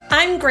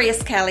I'm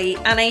Grace Kelly,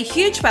 and a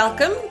huge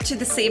welcome to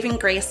the Saving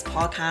Grace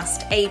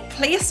podcast, a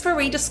place where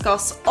we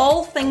discuss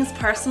all things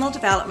personal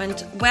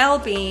development,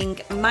 well-being,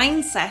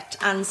 mindset,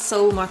 and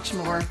so much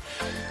more.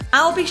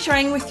 I'll be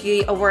sharing with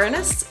you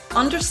awareness,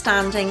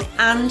 understanding,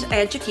 and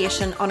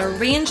education on a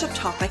range of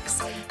topics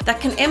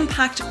that can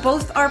impact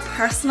both our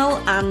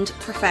personal and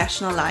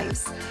professional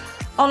lives.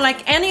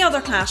 Unlike any other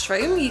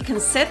classroom, you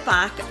can sit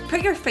back,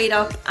 put your feet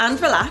up, and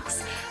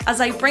relax as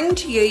I bring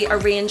to you a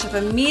range of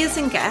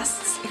amazing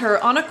guests who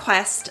are on a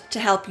quest to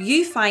help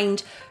you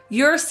find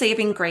your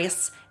saving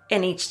grace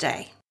in each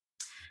day.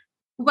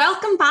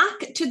 Welcome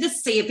back to the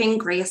Saving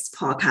Grace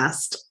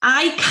podcast.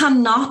 I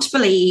cannot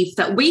believe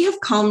that we have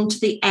come to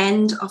the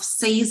end of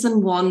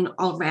season 1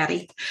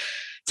 already.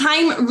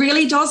 Time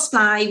really does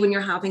fly when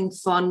you're having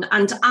fun,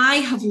 and I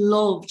have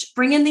loved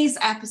bringing these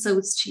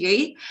episodes to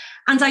you,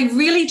 and I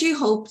really do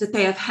hope that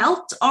they have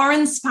helped or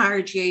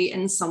inspired you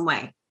in some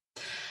way.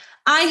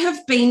 I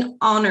have been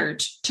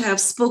honoured to have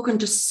spoken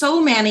to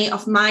so many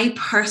of my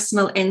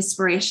personal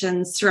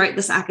inspirations throughout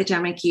this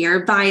academic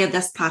year via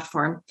this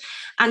platform,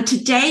 and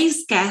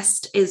today's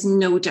guest is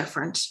no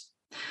different.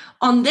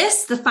 On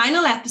this, the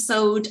final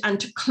episode, and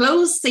to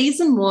close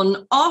season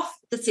 1 of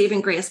the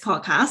Saving Grace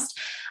podcast,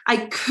 I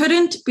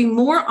couldn't be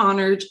more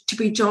honoured to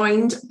be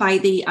joined by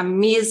the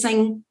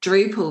amazing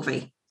Drew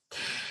Povey.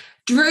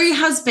 Drew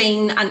has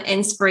been an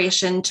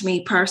inspiration to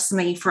me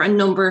personally for a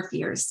number of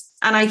years,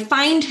 and I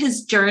find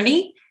his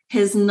journey,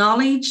 his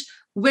knowledge,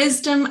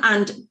 wisdom,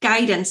 and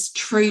guidance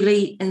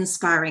truly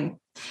inspiring.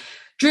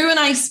 Drew and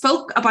I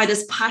spoke about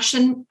his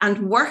passion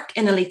and work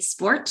in elite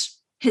sport,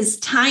 his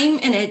time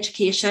in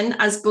education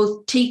as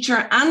both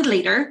teacher and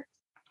leader,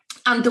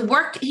 and the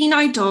work he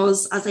now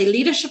does as a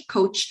leadership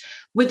coach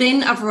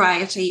within a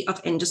variety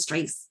of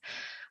industries.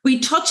 We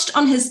touched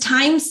on his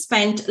time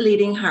spent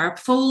leading Harp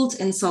Fold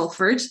in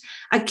Salford,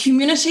 a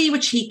community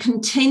which he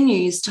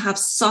continues to have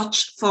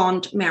such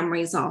fond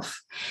memories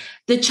of,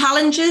 the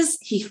challenges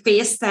he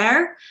faced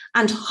there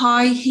and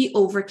how he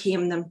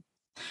overcame them.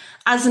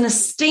 As an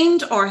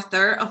esteemed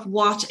author of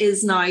what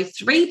is now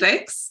 3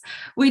 books,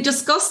 we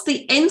discussed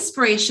the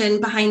inspiration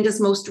behind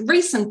his most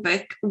recent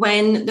book,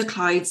 When the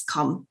Clouds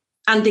Come,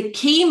 and the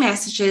key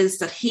messages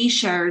that he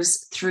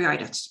shares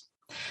throughout it.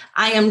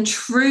 I am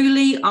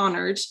truly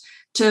honoured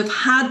to have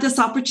had this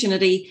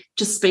opportunity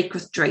to speak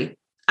with Drew,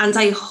 and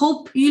I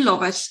hope you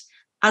love it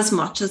as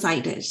much as I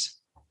did.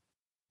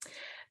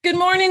 Good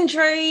morning,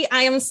 Drew.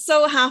 I am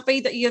so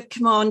happy that you have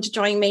come on to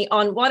join me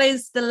on what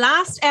is the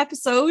last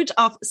episode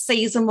of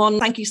season 1.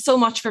 Thank you so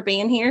much for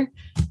being here.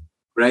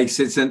 Grace,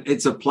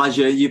 it's a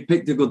pleasure. You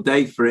picked a good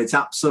day for it. It's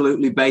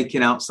absolutely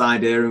baking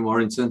outside here in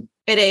Warrington.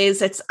 It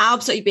is. It's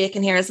absolutely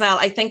baking here as well.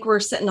 I think we're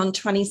sitting on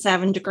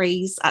 27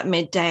 degrees at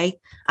midday,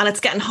 and it's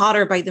getting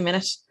hotter by the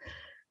minute.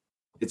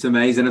 It's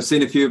amazing. I've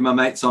seen a few of my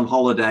mates on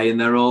holiday,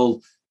 and they're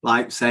all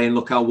like saying,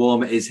 look how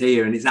warm it is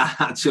here. And it's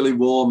actually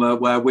warmer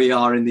where we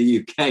are in the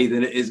UK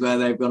than it is where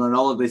they've gone on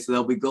holiday. So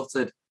they'll be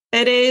gutted.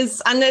 It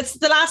is. And it's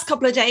the last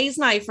couple of days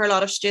now for a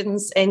lot of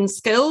students in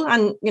school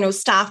and,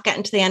 staff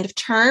getting to the end of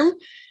term.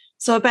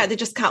 So I bet they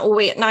just can't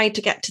wait now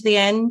to get to the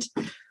end.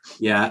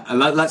 Yeah. And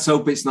let's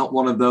hope it's not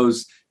one of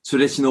those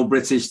traditional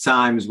British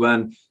times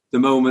when the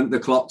moment the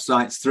clock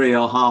strikes 3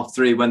 or half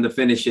 3 when they're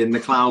finishing, the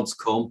clouds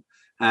come.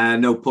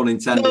 No pun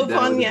intended. No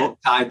pun, there, book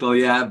title,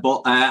 yeah.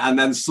 But and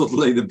then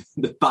suddenly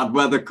the bad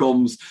weather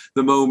comes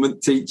the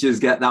moment teachers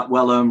get that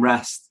well-earned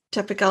rest.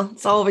 Typical.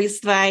 It's always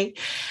the way.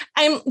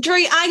 Drew,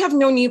 I have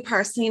known you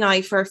personally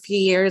now for a few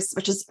years,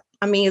 which is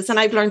amazing.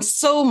 I've learned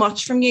so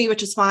much from you,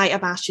 which is why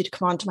I've asked you to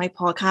come on to my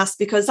podcast,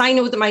 because I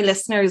know that my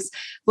listeners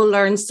will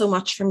learn so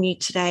much from you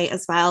today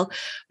as well.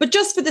 But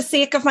just for the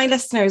sake of my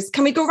listeners,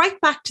 can we go right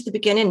back to the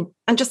beginning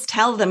and just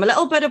tell them a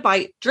little bit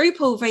about Drew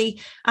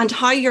Povey and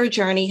how your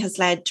journey has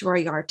led to where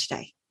you are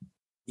today?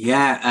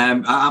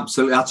 Yeah,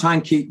 absolutely. I'll try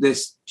and keep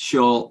this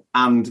short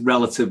and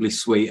relatively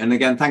sweet. And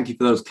again, thank you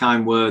for those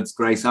kind words,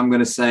 Grace. I'm going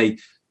to say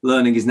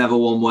learning is never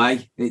one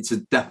way. It's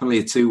definitely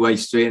a two-way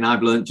street, and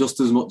I've learned just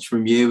as much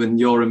from you and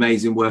your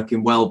amazing work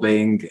in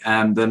wellbeing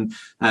than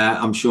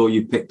I'm sure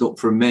you picked up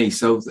from me.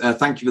 So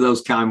thank you for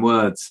those kind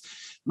words.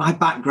 My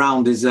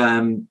background is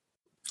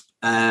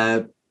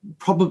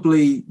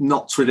probably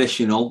not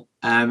traditional.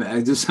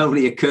 It just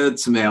only occurred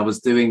to me I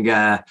was doing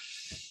a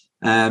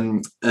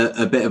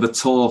bit of a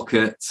talk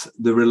at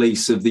the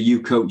release of the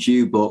You Coach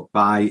You book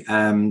by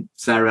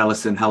Sarah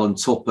Ellis and Helen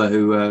Tupper,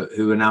 who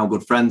are now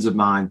good friends of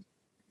mine.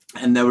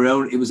 And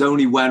it was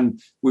only when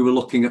we were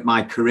looking at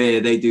my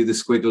career, they do the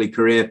Squiggly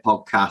Career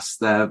podcast.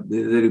 They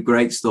do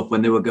great stuff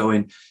when they were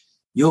going,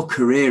 your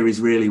career is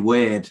really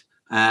weird.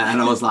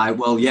 And I was like,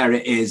 well, yeah,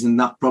 it is. And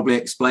that probably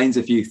explains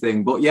a few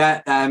things. But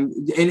yeah,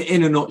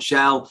 in a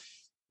nutshell,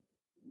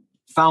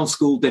 found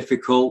school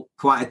difficult,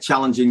 quite a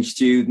challenging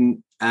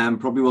student,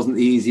 probably wasn't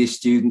the easiest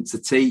student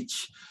to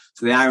teach.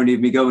 So the irony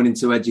of me going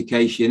into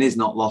education is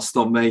not lost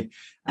on me.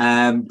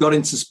 Got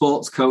into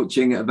sports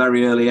coaching at a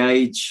very early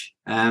age.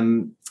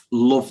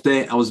 Loved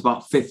it. I was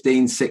about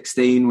 15,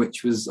 16,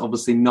 which was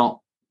obviously not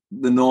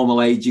the normal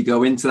age you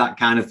go into that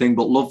kind of thing,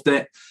 but loved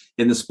it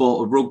in the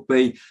sport of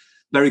rugby.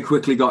 very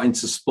quickly got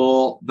into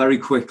sport, very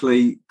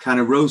quickly kind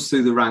of rose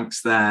through the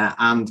ranks there.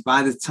 And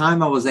by the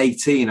time I was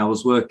 18, I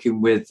was working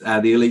with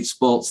the elite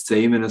sports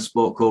team in a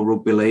sport called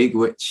rugby league,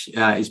 which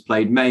is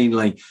played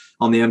mainly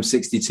on the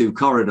M62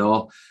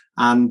 corridor,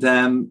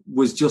 and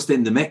was just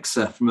in the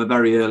mixer from a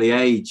very early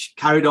age.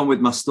 Carried on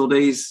with my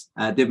studies,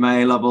 did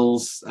my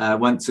A-levels,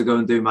 went to go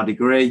and do my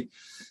degree.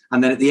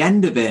 And then at the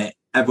end of it,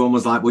 everyone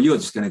was like, well, you're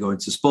just going to go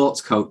into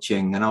sports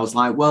coaching. And I was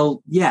like,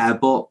 well, yeah,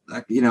 but,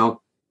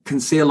 can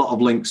see a lot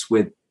of links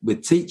with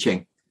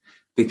teaching,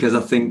 because I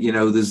think,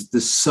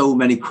 there's so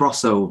many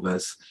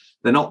crossovers.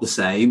 They're not the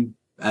same.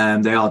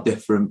 They are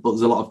different, but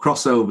there's a lot of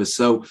crossovers.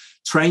 So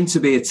trained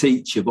to be a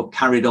teacher, but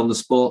carried on the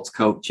sports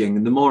coaching.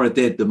 And the more I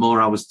did, the more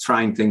I was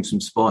trying things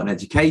from sport and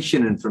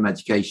education, and from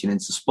education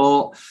into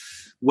sport.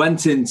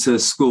 Went into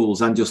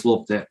schools and just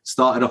loved it.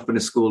 Started off in a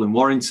school in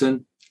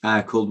Warrington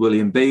called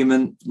William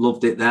Beeman.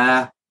 Loved it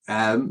there.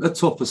 A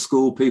tougher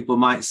school, people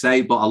might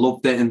say, but I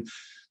loved it. And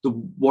the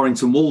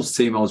Warrington Wolves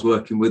team I was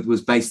working with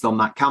was based on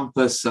that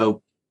campus.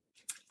 So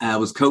I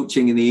was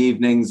coaching in the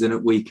evenings and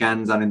at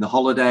weekends and in the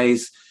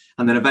holidays.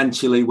 And then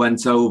eventually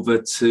went over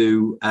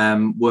to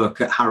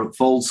work at Harrop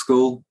Fold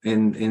School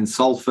in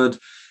Salford,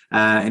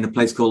 in a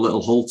place called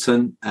Little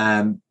Hulton,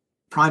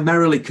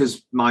 primarily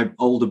because my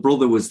older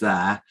brother was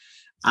there.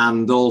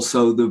 And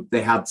also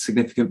they had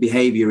significant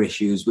behaviour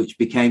issues, which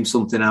became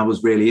something I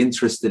was really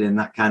interested in,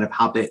 that kind of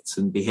habits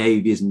and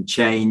behaviours and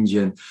change.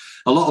 And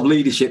a lot of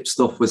leadership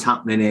stuff was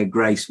happening here,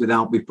 Grace,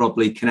 without me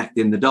probably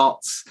connecting the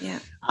dots. Yeah.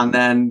 And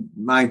then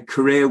my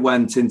career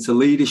went into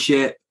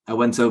leadership. I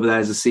went over there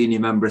as a senior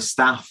member of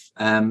staff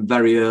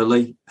very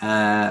early,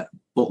 but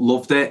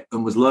loved it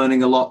and was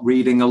learning a lot,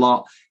 reading a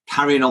lot,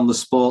 carrying on the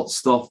sports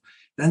stuff.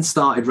 Then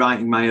started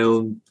writing my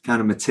own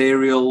kind of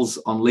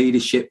materials on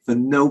leadership for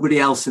nobody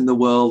else in the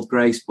world,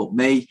 Grace, but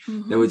me.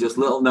 Mm-hmm. There were just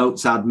little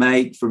notes I'd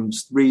make from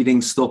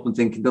reading stuff and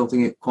thinking, don't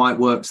think it quite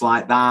works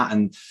like that.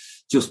 And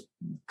just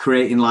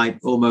creating like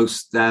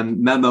almost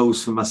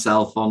memos for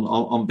myself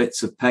on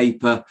bits of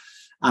paper,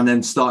 and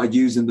then started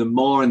using them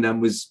more, and then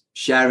was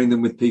sharing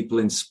them with people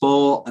in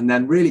sport, and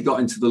then really got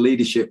into the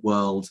leadership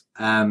world.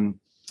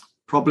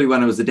 Probably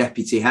when I was the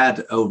deputy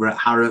head over at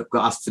Harrop,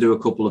 got asked to do a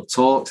couple of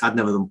talks. I'd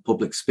never done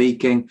public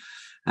speaking.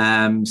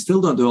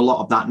 Still don't do a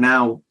lot of that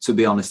now, to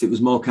be honest. It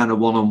was more kind of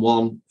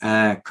one-on-one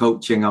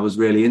coaching I was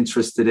really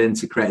interested in,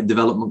 to create a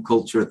development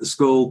culture at the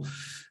school.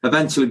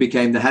 Eventually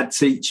became the head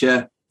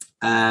teacher.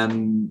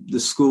 The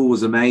school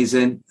was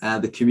amazing.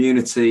 The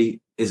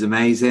community is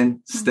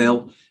amazing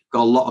still.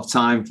 Got a lot of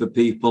time for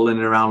people in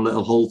and around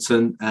Little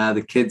Hulton.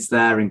 The kids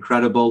there,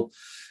 incredible.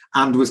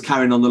 And was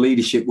carrying on the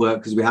leadership work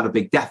because we had a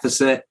big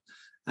deficit.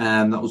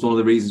 That was one of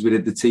the reasons we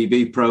did the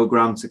TV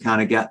programme, to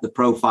kind of get the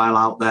profile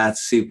out there to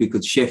see if we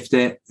could shift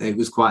it. It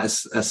was quite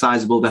a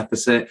sizable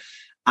deficit.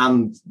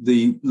 And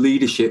the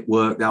leadership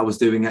work that I was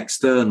doing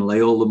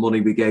externally, all the money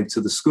we gave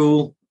to the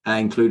school,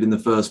 including the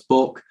first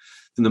book,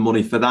 and the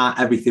money for that,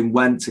 everything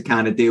went to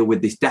kind of deal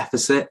with this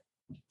deficit.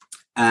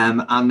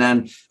 And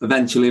then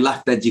eventually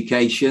left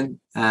education,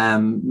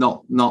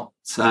 not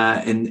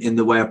in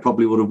the way I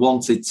probably would have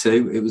wanted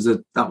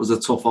to. That was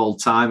a tough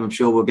old time. I'm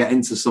sure we'll get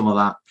into some of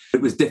that. It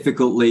was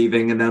difficult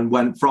leaving, and then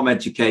went from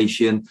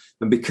education.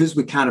 And because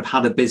we kind of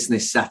had a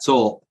business set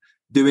up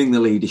doing the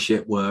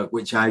leadership work,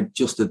 which I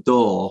just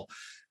adore,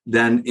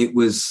 then it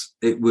was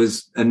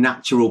a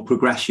natural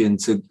progression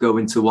to go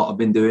into what I've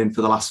been doing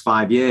for the last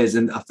 5 years.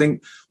 And I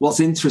think what's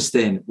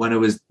interesting,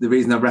 the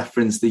reason I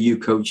referenced the You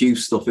Coach You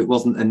stuff, it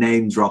wasn't a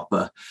name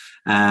dropper,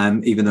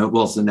 even though it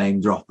was a name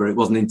dropper. It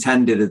wasn't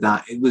intended as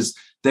that.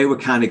 They were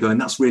kind of going,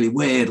 that's really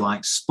weird,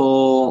 like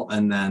sport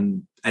and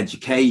then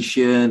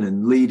education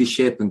and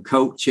leadership and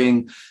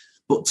coaching.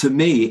 But to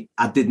me,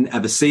 I didn't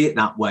ever see it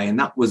that way. And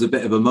that was a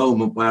bit of a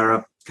moment where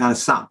I kind of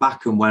sat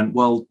back and went,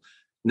 well,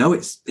 no,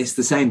 it's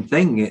the same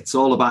thing. It's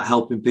all about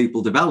helping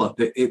people develop.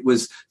 It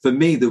was, for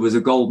me, there was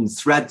a golden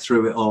thread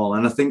through it all.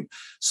 And I think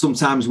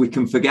sometimes we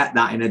can forget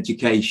that in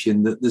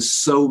education, that there's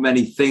so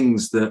many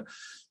things that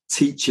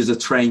teachers are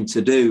trained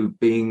to do,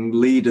 being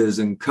leaders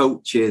and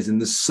coaches. And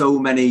there's so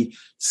many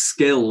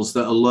skills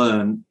that are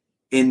learned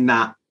in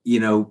that,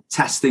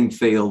 testing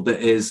field that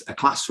is a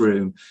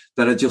classroom,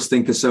 that I just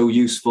think are so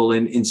useful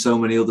in so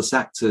many other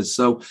sectors.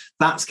 So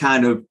that's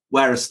kind of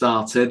where I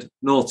started,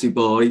 naughty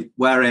boy,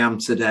 where I am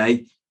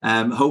today.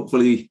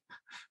 Hopefully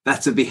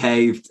better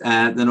behaved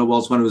than I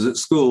was when I was at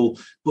school,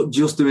 but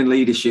just doing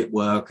leadership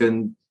work.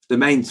 And the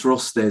main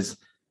thrust is,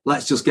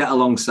 let's just get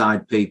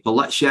alongside people.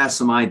 Let's share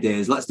some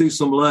ideas. Let's do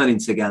some learning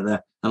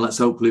together, and let's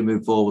hopefully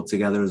move forward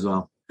together as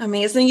well.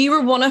 Amazing. You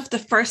were one of the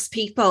first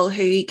people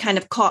who kind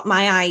of caught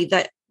my eye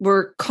that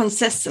were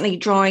consistently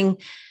drawing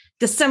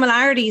the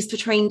similarities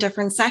between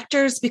different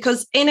sectors,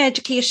 because in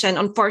education,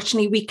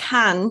 unfortunately, we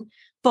can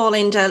fall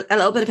into a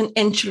little bit of an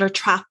insular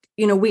trap.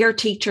 We are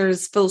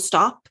teachers, full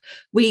stop.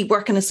 We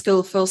work in a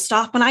school, full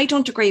stop. And I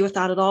don't agree with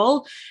that at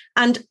all.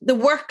 And the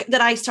work that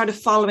I started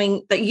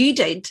following that you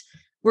did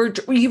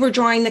you were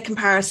drawing the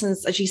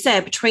comparisons, as you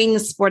said, between the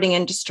sporting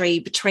industry,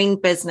 between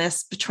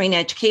business, between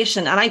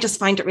education. And I just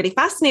find it really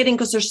fascinating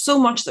because there's so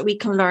much that we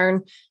can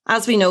learn,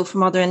 as we know,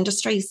 from other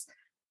industries.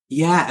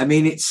 Yeah, I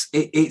mean,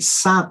 it's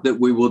sad that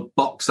we would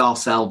box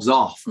ourselves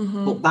off,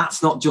 but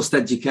that's not just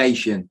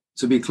education.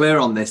 To be clear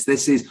on this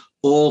is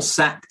all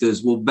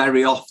sectors will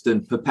very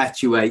often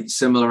perpetuate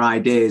similar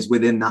ideas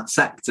within that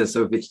sector.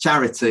 So if it's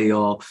charity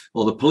or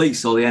the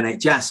police or the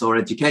NHS or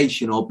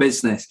education or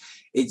business,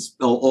 it's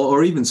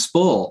or even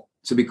sport,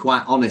 to be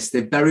quite honest, they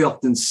very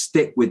often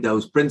stick with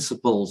those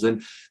principles.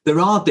 And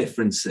there are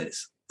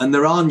differences and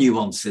there are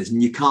nuances,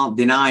 and you can't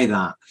deny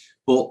that.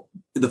 But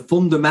the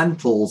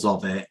fundamentals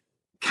of it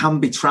can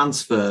be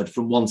transferred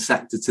from one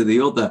sector to the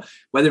other,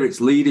 whether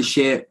it's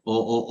leadership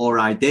or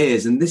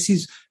ideas. And this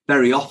is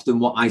very often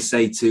what I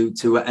say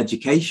to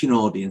education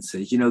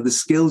audiences. You know, the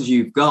skills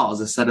you've got,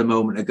 as I said a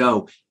moment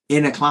ago,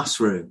 in a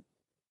classroom,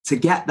 to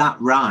get that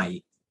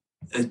right,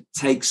 it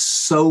takes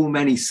so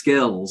many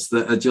skills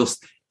that are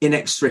just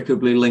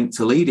inextricably linked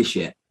to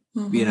leadership,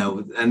 you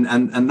know,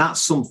 and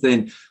that's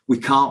something we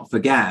can't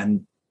forget.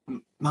 And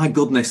my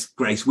goodness,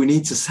 Grace, we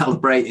need to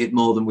celebrate it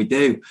more than we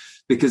do,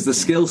 because the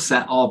skill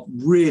set of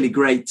really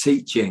great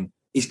teaching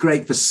is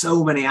great for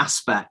so many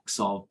aspects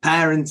of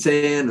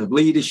parenting, of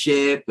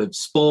leadership, of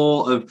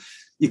sport,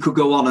 you could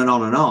go on and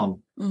on and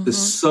on. There's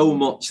so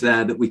much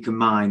there that we can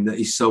mine that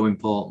is so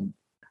important.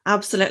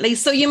 Absolutely.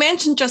 So you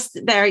mentioned just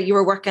there you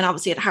were working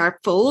obviously at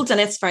Hartfold, and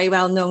it's very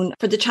well known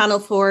for the Channel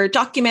 4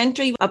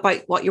 documentary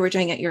about what you were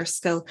doing at your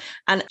school.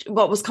 And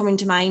what was coming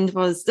to mind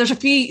was there's a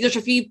few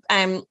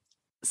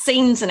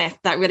scenes in it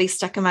that really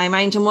stuck in my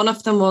mind. And one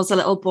of them was a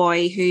little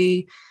boy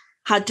who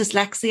had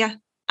dyslexia.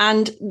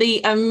 And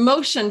the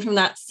emotion from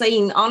that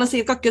scene, honestly,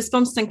 I've got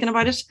goosebumps thinking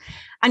about it.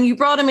 And you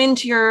brought him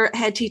into your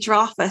head teacher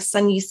office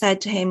and you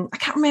said to him, I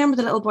can't remember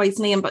the little boy's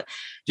name, but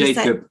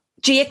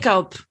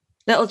Jacob,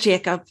 little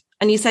Jacob.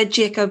 And you said,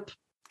 Jacob,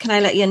 can I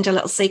let you into a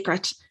little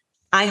secret?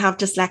 I have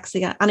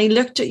dyslexia. And he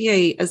looked at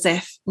you as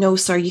if, no,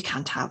 sir, you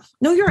can't have.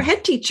 No, you're a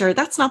head teacher.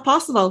 That's not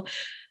possible.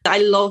 I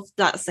loved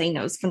that scene.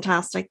 It was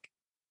fantastic.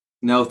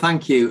 No,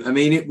 thank you. I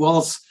mean,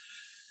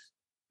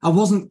 I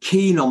wasn't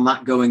keen on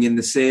that going in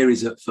the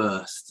series at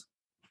first.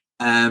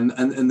 And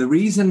the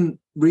reason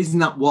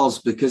that was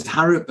because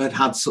Harriet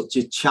had such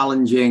a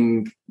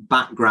challenging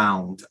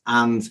background.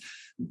 And,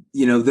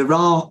 you know, there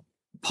are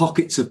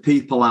pockets of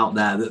people out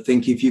there that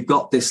think if you've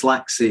got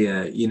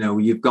dyslexia, you know,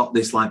 you've got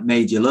this like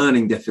major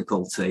learning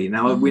difficulty.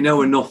 Now, we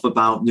know enough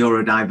about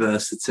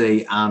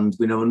neurodiversity and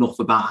we know enough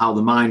about how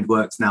the mind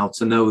works now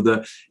to know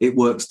that it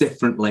works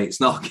differently. It's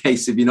not a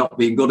case of you're not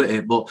being good at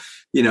it, but,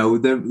 you know,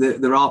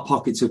 there are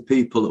pockets of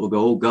people that will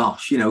go, oh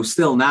gosh, you know,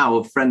 still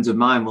now friends of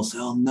mine will say,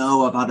 oh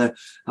no, I've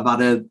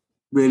had a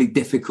really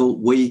difficult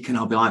week, and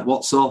I'll be like,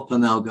 what's up?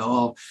 And they'll go,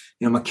 oh,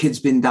 you know, my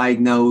kid's been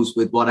diagnosed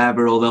with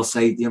whatever, or they'll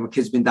say, you know, my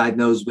kid's been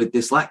diagnosed with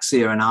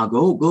dyslexia, and I'll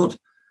go, oh, good.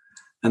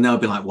 And they'll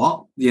be like,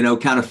 what? You know,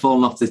 kind of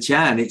falling off the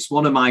chair. And it's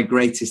one of my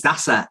greatest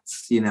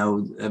assets, you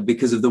know,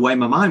 because of the way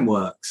my mind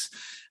works.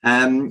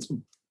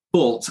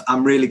 But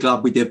I'm really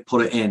glad we did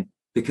put it in,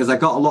 because I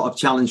got a lot of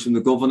challenge from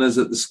the governors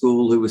at the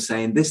school who were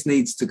saying this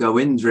needs to go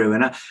in, Drew.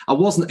 And I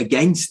wasn't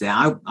against it.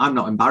 I'm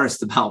not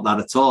embarrassed about that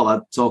at all.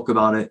 I talk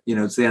about it, you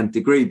know, to the nth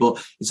degree,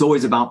 but it's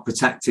always about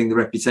protecting the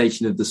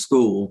reputation of the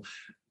school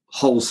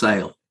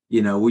wholesale.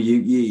 You know,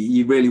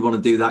 you really want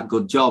to do that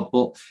good job.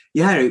 But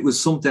yeah, it was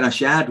something I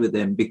shared with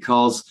him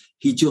because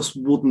he just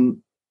wouldn't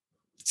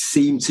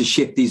seem to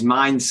shift his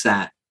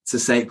mindset to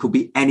say it could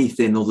be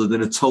anything other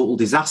than a total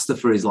disaster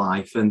for his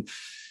life. And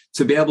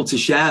to be able to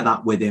share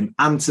that with him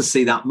and to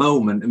see that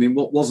moment. I mean,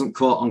 what wasn't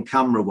caught on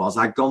camera was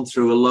I'd gone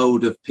through a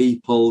load of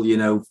people, you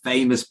know,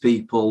 famous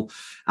people.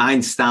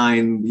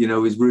 Einstein, you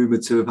know, is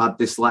rumored to have had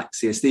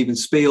dyslexia. Steven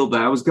Spielberg.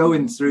 I was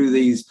going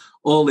through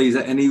all these,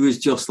 and he was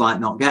just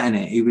like not getting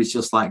it. He was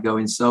just like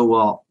going, so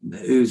what?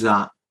 Who's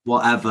that?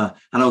 Whatever.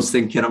 And I was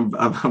thinking,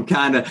 I'm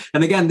kind of,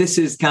 and again, this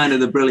is kind of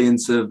the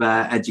brilliance of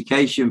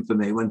education for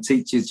me when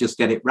teachers just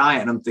get it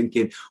right. And I'm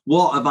thinking,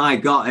 what have I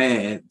got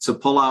here to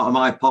pull out of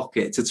my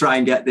pocket to try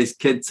and get this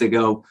kid to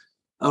go,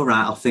 all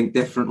right, I'll think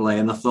differently.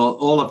 And I thought,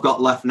 all I've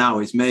got left now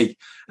is me.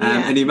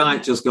 And he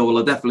might just go,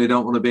 well, I definitely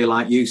don't want to be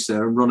like you,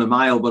 sir, and run a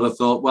mile. But I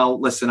thought, well,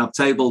 listen, I've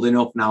tabled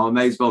enough now. I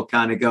may as well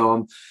kind of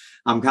go,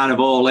 I'm kind of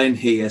all in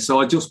here.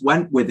 So I just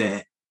went with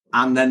it.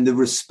 And then the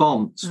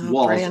response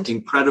was brilliant.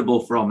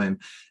 Incredible from him.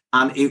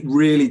 And it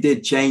really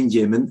did change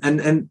him.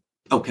 And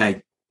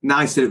okay,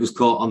 nice that it was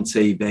caught on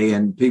TV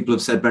and people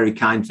have said very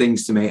kind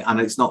things to me. And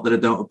it's not that I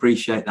don't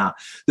appreciate that.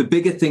 The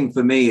bigger thing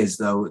for me is,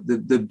 though,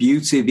 the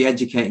beauty of the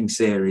Educating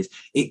series,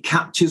 it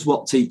captures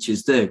what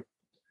teachers do.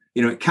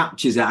 You know, it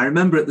captures it. I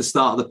remember at the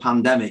start of the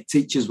pandemic,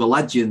 teachers were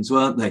legends,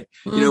 weren't they?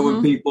 You know,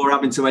 when people were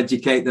having to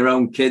educate their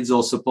own kids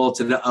or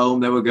supported at home,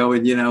 they were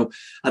going, you know,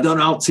 I don't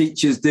know how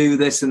teachers do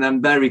this. And then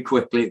very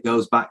quickly it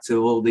goes back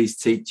to all these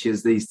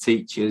teachers,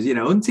 you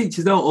know, and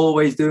teachers don't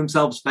always do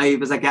themselves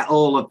favors. I get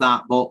all of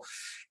that. But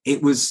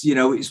it was, you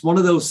know, it's one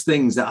of those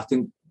things that I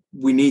think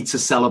we need to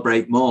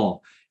celebrate more.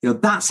 You know,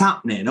 that's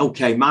happening.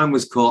 Okay, mine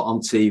was caught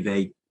on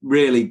TV.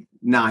 really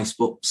nice,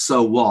 but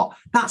so what?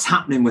 That's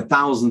happening with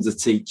thousands of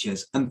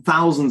teachers and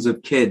thousands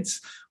of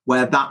kids,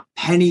 where that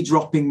penny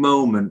dropping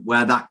moment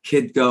where that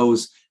kid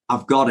goes,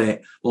 I've got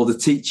it, or the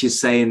teacher's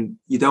saying,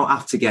 you don't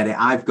have to get it,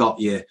 I've got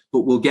you,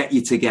 but we'll get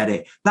you to get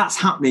it. That's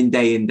happening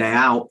day in, day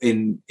out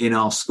in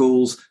our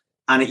schools,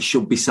 and it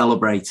should be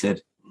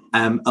celebrated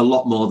a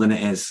lot more than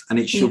it is. And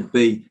it should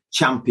be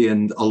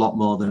championed a lot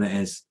more than it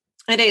is.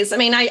 It is. I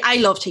mean, I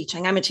love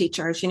teaching. I'm a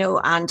teacher, as you know,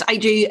 and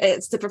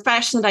it's the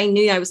profession that I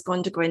knew I was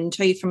going to go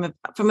into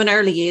from an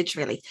early age,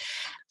 really.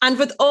 And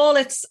with all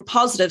its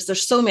positives,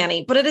 there's so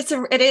many, but it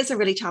is a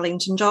really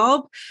challenging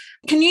job.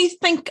 Can you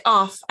think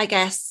of, I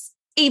guess,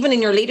 even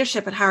in your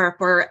leadership at Harrop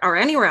or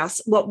anywhere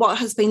else, what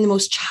has been the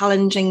most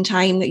challenging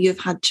time that you've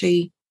had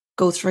to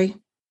go through?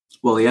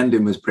 Well, the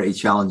ending was pretty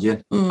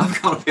challenging.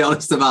 I've got to be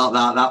honest about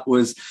that.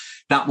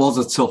 That was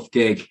a tough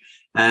gig.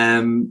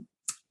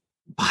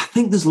 But I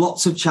think there's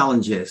lots of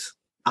challenges.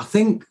 I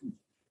think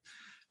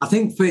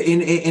for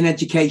in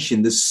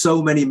education, there's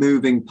so many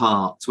moving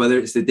parts, whether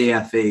it's the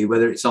DFE,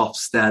 whether it's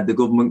Ofsted, the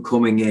government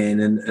coming in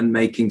and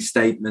making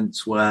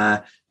statements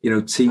where,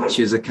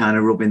 teachers are kind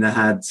of rubbing their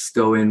heads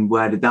going,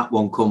 where did that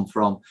one come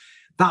from?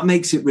 That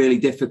makes it really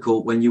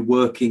difficult when you're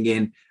working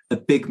in a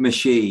big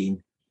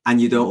machine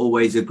and you don't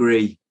always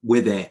agree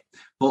with it.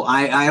 But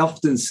I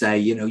often say,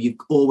 you've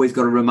always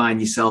got to remind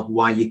yourself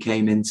why you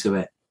came into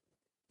it.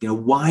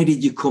 Why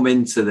did you come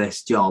into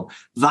this job?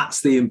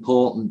 That's the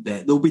important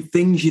bit. There'll be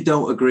things you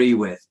don't agree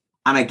with,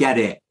 and I get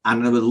it.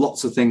 And there were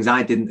lots of things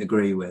I didn't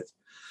agree with.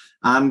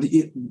 And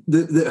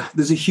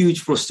there's a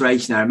huge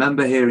frustration. I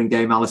remember hearing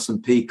Dame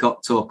Alison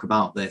Peacock talk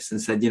about this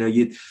and said,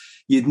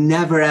 you'd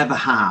never, ever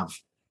have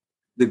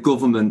the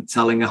government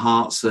telling a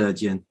heart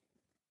surgeon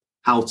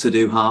how to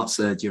do heart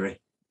surgery.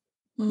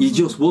 Mm-hmm. You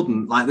just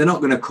wouldn't. Like, they're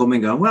not going to come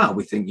and go, well,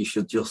 we think you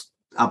should just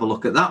have a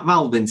look at that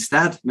valve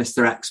instead,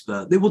 Mr.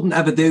 Expert. They wouldn't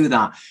ever do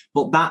that.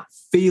 But that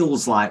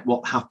feels like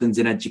what happens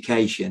in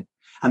education.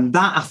 And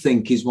that, I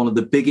think, is one of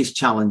the biggest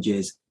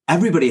challenges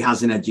everybody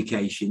has in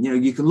education.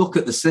 You can look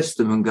at the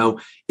system and go,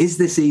 is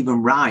this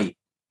even right?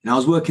 I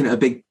was working at a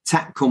big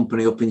tech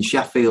company up in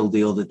Sheffield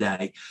the other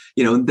day,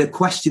 and the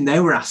question they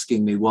were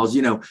asking me was,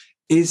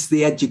 is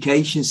the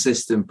education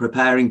system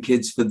preparing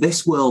kids for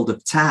this world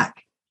of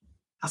tech?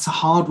 That's a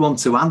hard one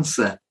to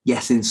answer.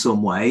 Yes, in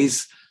some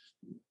ways.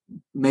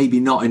 Maybe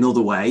not in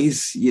other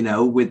ways,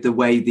 with the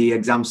way the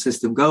exam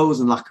system goes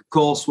and lack of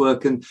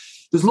coursework. And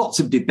there's lots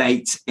of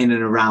debate in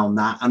and around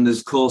that. And there's,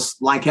 of course,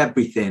 like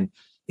everything,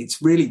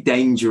 it's really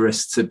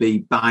dangerous to be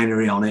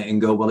binary on it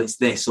and go, well, it's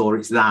this or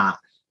it's that.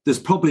 There's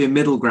probably a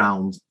middle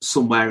ground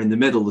somewhere in the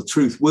middle. The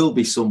truth will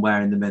be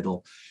somewhere in the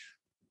middle.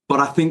 But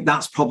I think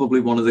that's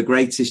probably one of the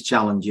greatest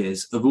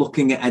challenges of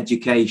looking at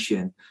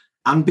education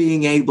and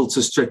being able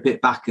to strip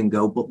it back and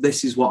go, but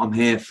this is what I'm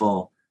here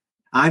for.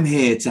 I'm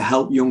here to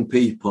help young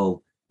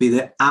people be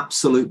the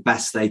absolute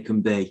best they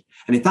can be.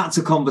 And if that's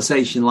a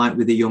conversation like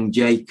with a young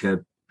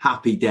Jacob,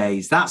 happy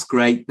days, that's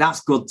great.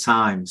 That's good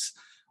times.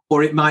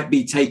 Or it might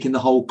be taking the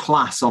whole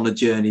class on a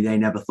journey they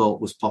never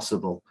thought was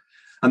possible.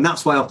 And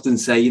that's why I often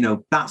say,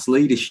 that's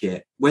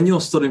leadership. When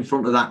you're stood in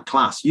front of that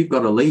class, you've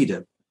got to lead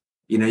them.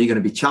 You're going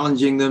to be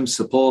challenging them,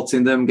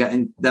 supporting them,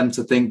 getting them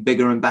to think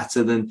bigger and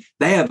better than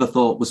they ever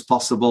thought was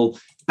possible.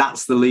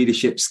 That's the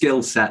leadership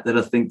skill set that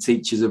I think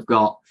teachers have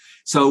got.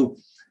 So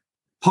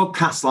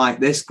podcasts like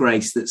this,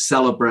 Grace, that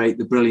celebrate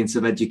the brilliance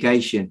of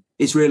education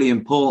is really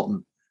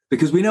important,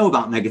 because we know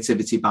about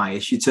negativity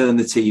bias. You turn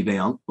the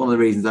TV on. One of the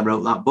reasons I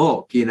wrote that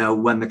book,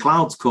 when the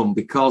clouds come,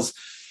 because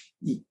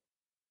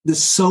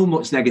there's so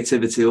much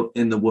negativity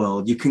in the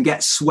world. You can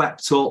get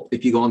swept up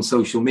if you go on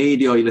social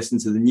media or you listen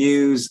to the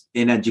news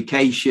in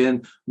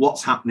education,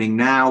 what's happening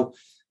now.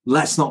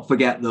 Let's not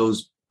forget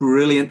those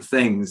brilliant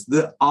things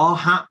that are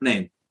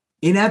happening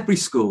in every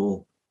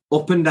school,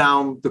 up and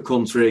down the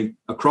country,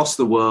 across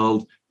the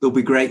world. There'll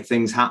be great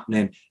things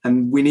happening.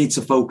 And we need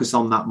to focus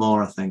on that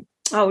more, I think.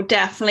 Oh,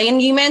 definitely.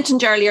 And you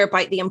mentioned earlier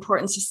about the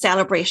importance of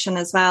celebration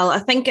as well. I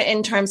think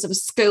in terms of a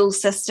school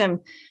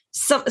system,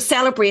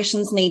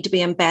 celebrations need to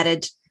be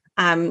embedded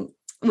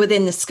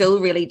within the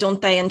school, really,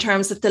 don't they? In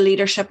terms of the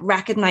leadership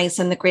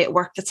recognising the great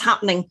work that's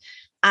happening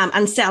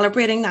and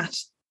celebrating that.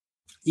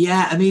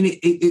 Yeah, I mean,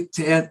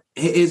 it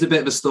is a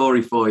bit of a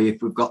story for you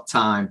if we've got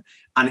time.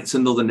 And it's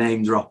another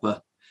name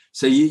dropper.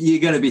 So you're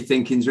going to be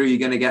thinking, Drew, you're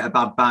going to get a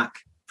bad back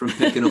from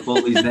picking up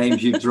all these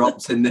names you've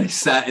dropped in this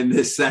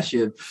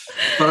session.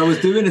 But I was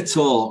doing a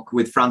talk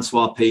with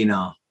Francois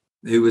Pienaar,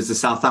 who was a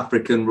South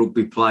African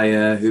rugby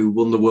player who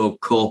won the World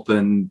Cup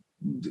and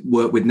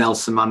worked with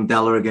Nelson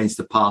Mandela against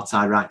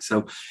apartheid, right?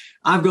 So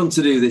I've gone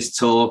to do this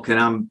talk and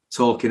I'm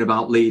talking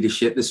about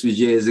leadership. This was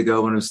years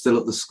ago when I was still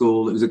at the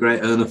school. It was a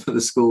great earner for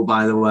the school,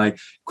 by the way.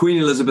 Queen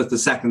Elizabeth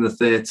II, the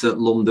theatre,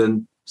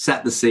 London,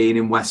 set the scene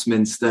in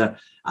Westminster,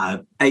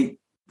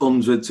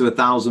 800 to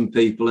 1,000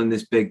 people in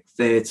this big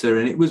theatre.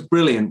 And it was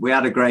brilliant. We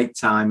had a great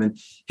time. And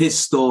his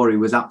story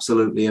was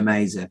absolutely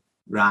amazing.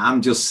 Right.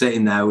 I'm just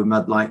sitting there with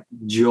my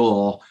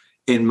jaw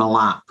in my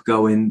lap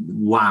going,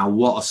 wow,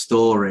 what a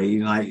story.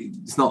 Like,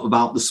 it's not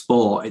about the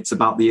sport, it's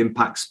about the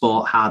impact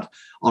sport had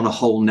on a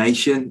whole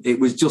nation. It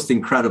was just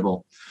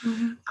incredible.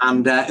 Mm-hmm.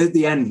 And at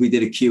the end, we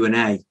did a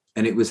Q&A,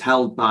 and it was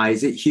held by,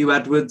 is it Hugh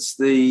Edwards,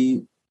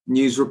 the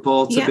news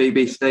reporter,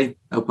 BBC?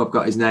 I hope I've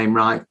got his name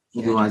right.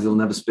 Otherwise, he'll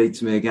never speak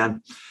to me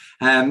again.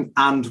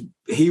 And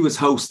he was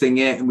hosting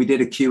it, and we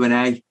did a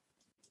Q&A.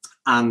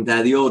 And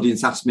the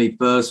audience asked me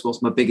first,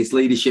 what's my biggest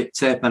leadership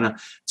tip? And I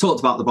talked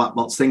about the black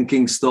box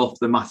thinking stuff,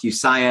 the Matthew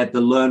Syed, the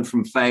learn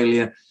from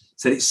failure.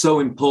 Said it's so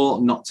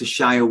important not to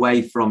shy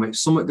away from it. If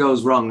something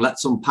goes wrong,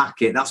 let's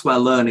unpack it. That's where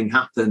learning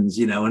happens,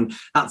 and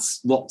that's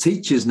what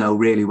teachers know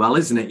really well,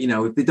 isn't it?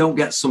 If they don't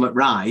get something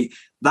right,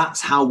 that's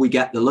how we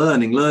get the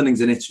learning.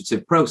 Learning's an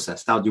iterative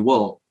process. How do you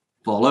walk,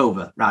 fall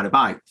over, ride a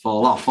bike,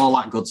 fall off, all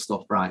that good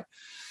stuff, right?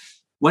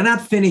 When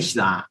I'd finished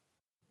that,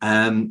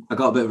 I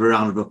got a bit of a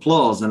round of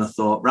applause, and I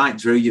thought, right,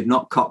 Drew, you've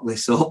not cocked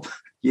this up.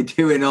 You're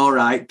doing all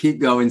right. Keep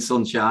going,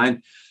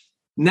 sunshine.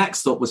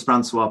 Next up was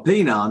Francois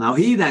Pienaar. Now,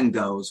 he then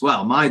goes,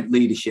 well, my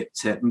leadership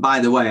tip, and by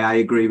the way, I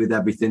agree with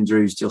everything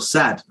Drew's just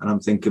said. And I'm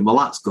thinking, well,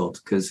 that's good,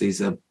 because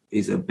he's a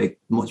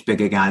much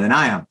bigger guy than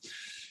I am.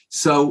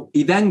 So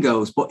he then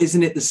goes, but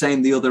isn't it the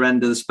same the other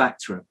end of the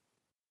spectrum?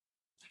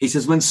 He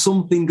says, when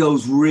something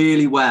goes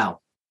really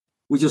well,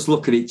 we just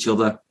look at each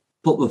other,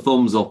 put the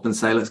thumbs up and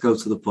say, let's go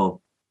to the pub.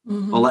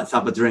 Mm-hmm. Or let's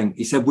have a drink.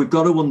 He said, we've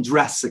got to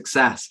undress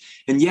success.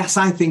 And yes,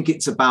 I think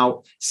it's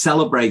about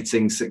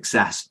celebrating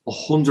success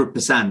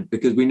 100%,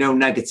 because we know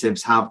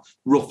negatives have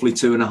roughly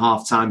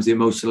 2.5 times the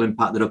emotional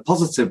impact that a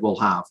positive will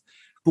have.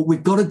 But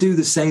we've got to do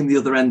the same the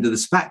other end of the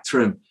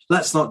spectrum.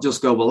 Let's not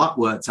just go, well, that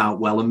worked out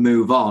well, and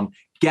move on.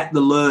 Get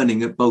the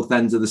learning at both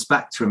ends of the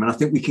spectrum. And I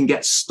think we can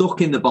get stuck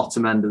in the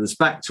bottom end of the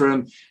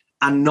spectrum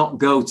and not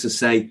go to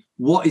say,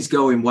 what is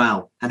going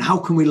well? And how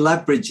can we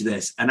leverage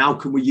this? And how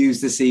can we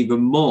use this even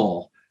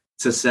more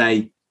to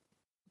say,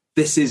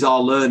 this is our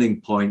learning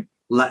point.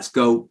 Let's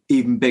go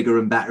even bigger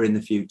and better in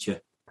the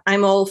future.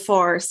 I'm all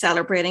for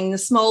celebrating the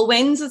small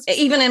wins.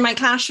 Even in my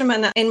classroom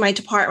and in my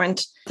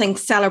department, I think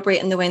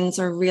celebrating the wins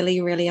are really,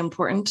 really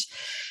important.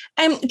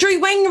 Drew,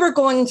 when you were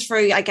going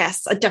through, I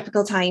guess, a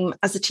difficult time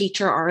as a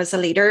teacher or as a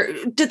leader,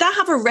 did that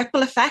have a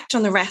ripple effect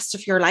on the rest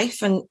of your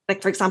life? And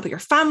like, for example, your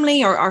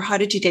family, or how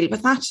did you deal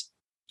with that?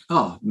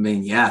 Oh, I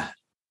mean, yeah,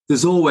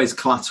 there's always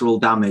collateral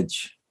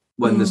damage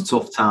when there's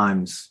tough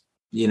times.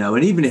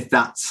 And even if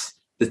that's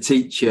the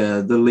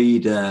teacher, the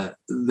leader,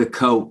 the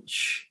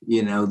coach,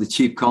 the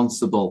chief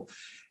constable,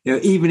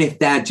 even if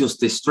they're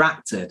just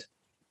distracted,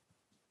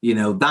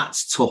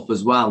 that's tough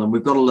as well. And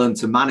we've got to learn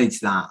to manage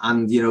that.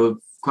 And,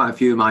 quite a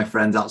few of my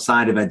friends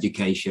outside of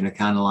education are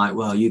kind of like,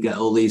 well, you get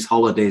all these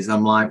holidays.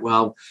 I'm like,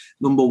 well,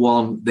 number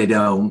one, they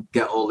don't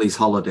get all these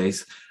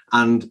holidays.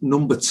 And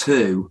number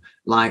two,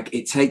 like,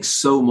 it takes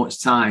so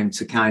much time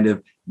to kind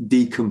of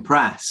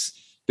decompress,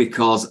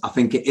 because I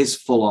think it is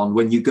full on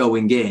when you're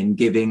going in,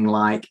 giving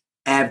like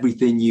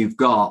everything you've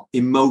got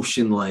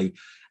emotionally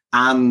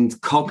and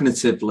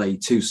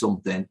cognitively to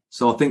something.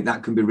 So I think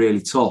that can be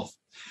really tough.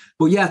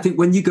 But yeah, I think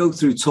when you go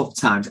through tough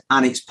times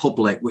and it's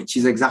public, which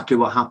is exactly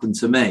what happened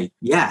to me,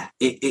 yeah,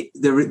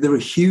 there are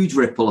huge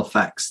ripple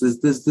effects.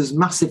 There's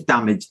massive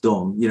damage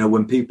done,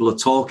 when people are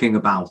talking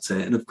about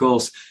it. And of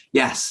course,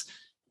 yes,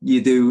 you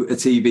do a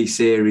TV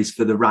series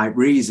for the right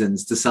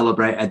reasons, to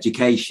celebrate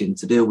education,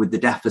 to deal with the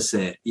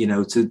deficit,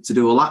 to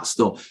do all that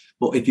stuff.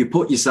 But if you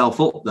put yourself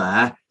up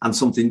there and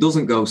something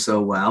doesn't go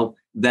so well,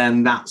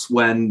 then that's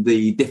when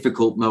the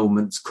difficult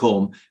moments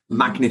come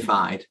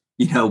magnified,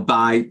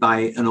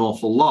 by an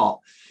awful lot.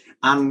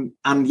 And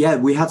yeah,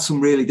 we had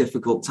some really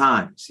difficult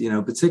times,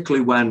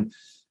 particularly when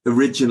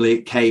originally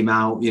it came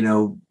out,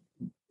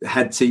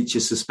 head teacher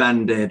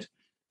suspended,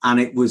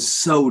 and it was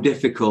so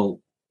difficult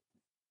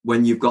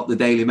when you've got the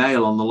Daily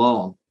Mail on the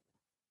lawn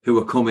who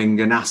are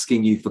coming and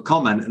asking you for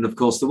comment. And of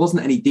course, there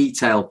wasn't any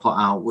detail put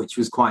out, which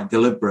was quite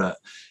deliberate.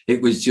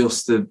 It was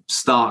just a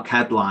stark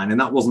headline. And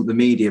that wasn't the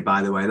media,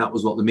 by the way. That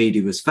was what the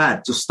media was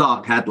fed. Just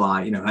stark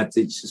headline, head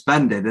teacher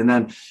suspended. And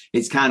then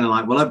it's kind of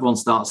like, well, everyone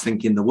starts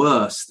thinking the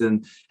worst.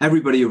 And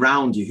everybody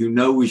around you who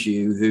knows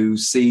you, who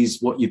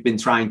sees what you've been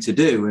trying to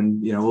do.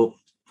 And,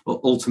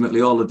 ultimately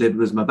all I did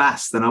was my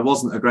best. And I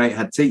wasn't a great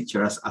head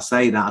teacher. I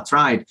say that. I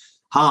tried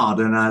hard,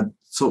 and I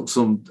took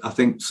some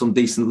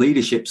decent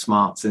leadership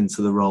smarts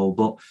into the role,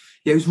 but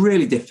it was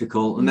really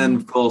difficult. And then,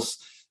 of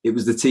course, it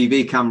was the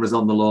TV cameras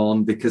on the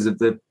lawn because of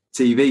the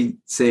TV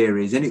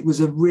series, and it was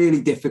a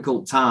really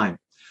difficult time.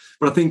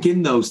 But I think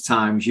in those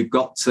times, you've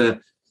got to,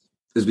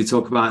 as we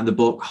talk about in the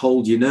book,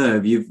 hold your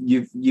nerve.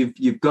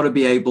 You've got to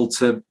be able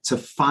to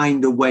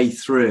find a way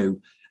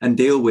through and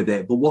deal with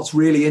it. But what's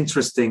really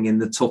interesting in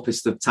the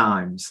toughest of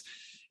times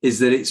is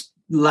that it's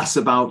less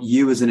about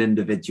you as an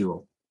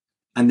individual.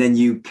 And then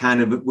you kind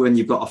of, when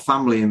you've got a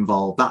family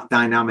involved, that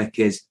dynamic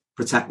is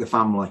protect the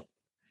family.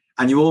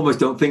 And you almost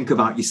don't think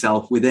about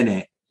yourself within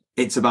it.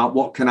 It's about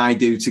what can I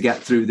do to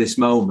get through this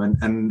moment,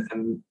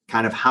 and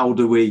kind of how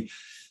do we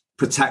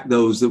protect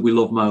those that we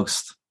love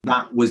most.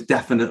 That was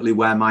definitely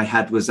where my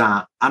head was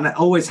at. And it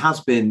always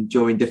has been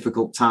during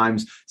difficult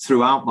times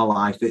throughout my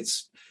life.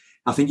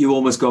 I think you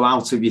almost go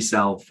out of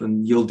yourself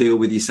and you'll deal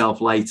with yourself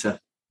later.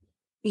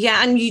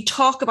 Yeah, and you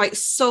talk about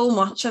so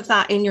much of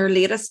that in your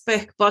latest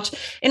book. But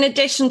in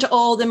addition to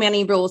all the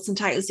many roles and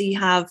titles you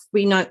have,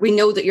 we know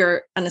that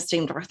you're an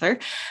esteemed author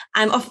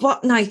of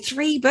what now,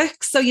 3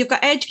 books. So you've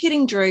got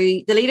Educating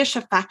Drew, The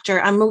Leadership Factor,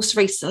 and most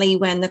recently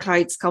When the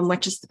Clouds Come,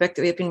 which is the book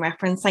that we've been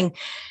referencing.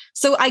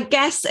 So I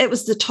guess it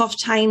was the tough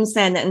times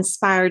then that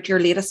inspired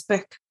your latest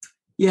book.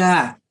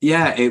 Yeah,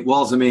 it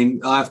was. I mean,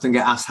 I often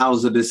get asked,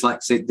 how's a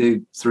dyslexic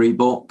do 3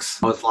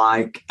 books? I was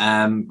like,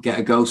 get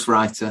a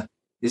ghostwriter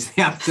is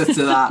the answer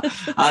to that.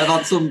 I've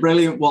had some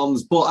brilliant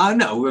ones, but I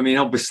know, I mean,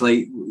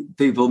 obviously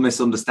people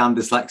misunderstand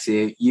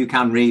dyslexia. You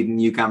can read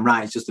and you can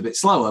write, it's just a bit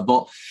slower.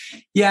 But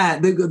yeah,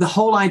 the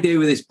whole idea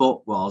with this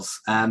book was,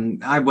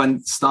 I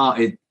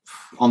started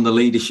on the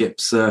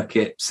leadership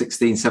circuit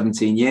 16,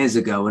 17 years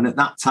ago. And at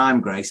that time,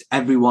 Grace,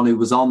 everyone who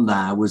was on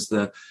there was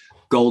the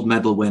gold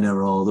medal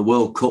winner or the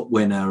World Cup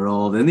winner,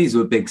 and these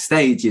were big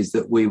stages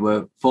that we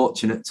were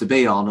fortunate to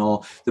be on,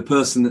 or the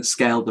person that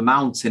scaled the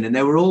mountain. And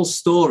they were all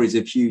stories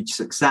of huge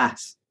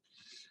success.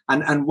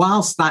 And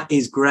whilst that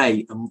is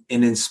great and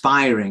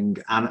inspiring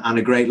and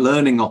a great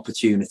learning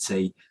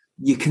opportunity,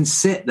 you can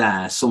sit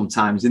there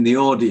sometimes in the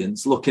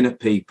audience looking at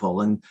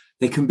people and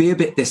they can be a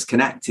bit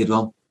disconnected.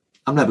 Well,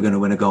 I'm never going to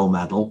win a gold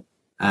medal.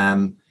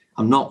 I'm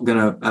not going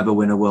to ever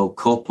win a World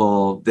Cup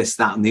or this,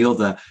 that, and the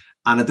other.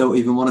 And I don't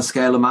even want to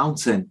scale a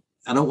mountain.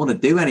 I don't want to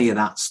do any of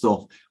that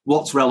stuff.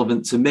 What's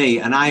relevant to me?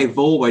 And I've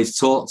always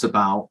talked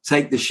about,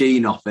 take the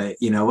sheen off it.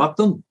 You know, I've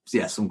done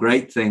some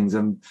great things.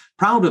 I'm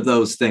proud of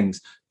those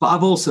things. But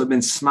I've also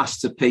been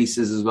smashed to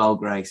pieces as well,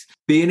 Grace.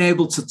 Being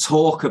able to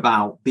talk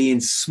about being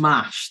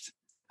smashed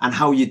and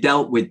how you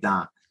dealt with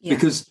that. Yeah.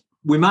 Because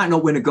we might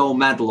not win a gold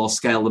medal or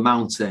scale the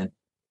mountain,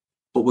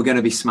 but we're going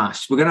to be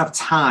smashed. We're going to have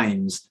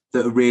times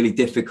that are really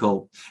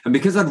difficult. And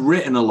because I'd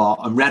written a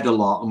lot and read a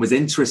lot and was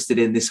interested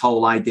in this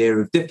whole idea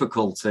of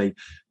difficulty,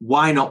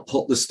 why not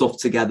put the stuff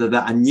together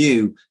that I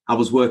knew I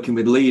was working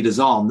with leaders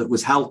on that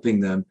was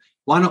helping them?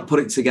 Why not put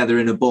it together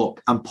in a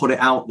book and put it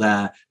out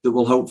there that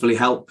will hopefully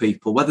help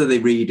people, whether they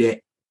read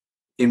it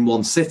in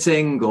one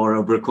sitting or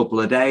over a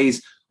couple of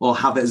days or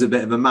have it as a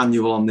bit of a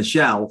manual on the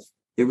shelf.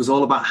 It was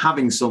all about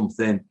having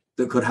something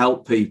that could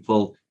help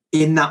people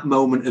in that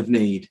moment of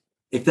need.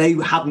 If they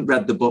hadn't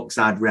read the books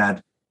I'd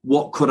read,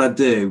 what could I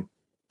do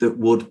that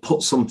would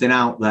put something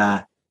out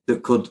there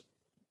that could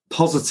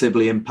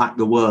positively impact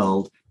the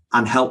world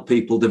and help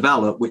people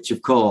develop, which,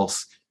 of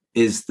course,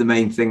 is the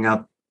main thing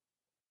I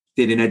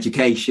did in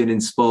education, in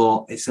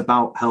sport. It's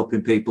about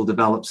helping people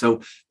develop.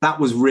 So that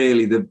was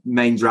really the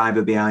main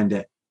driver behind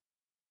it.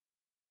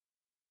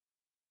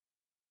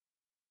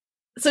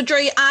 So,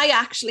 Drew, I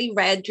actually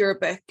read your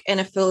book in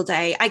a full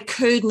day. I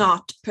could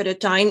not put it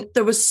down.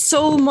 There was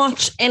so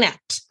much in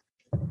it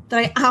that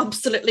I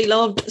absolutely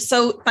loved.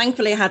 So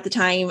thankfully I had the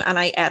time and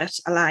I ate it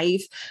alive.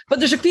 But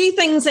there's a few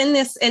things in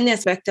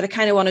this book that I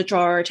kind of want to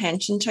draw our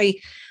attention to.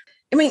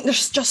 I mean,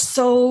 there's just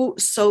so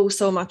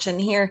much in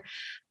here.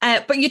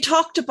 But you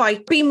talked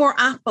about be more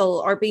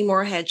apple or be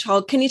more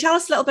hedgehog. Can you tell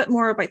us a little bit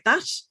more about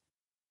that?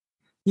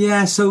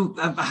 Yeah, so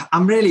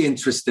I'm really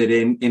interested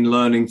in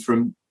learning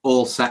from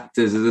all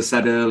sectors, as I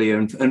said earlier.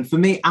 And for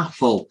me,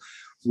 Apple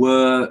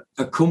were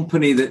a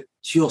company that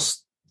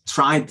just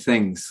tried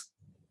things.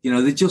 You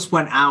know, they just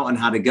went out and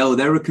had a go.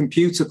 They're a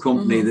computer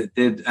company that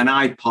did an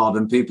iPod,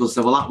 and people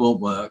said, well, that won't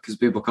work because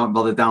people can't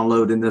bother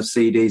downloading their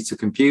CDs to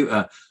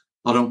computer.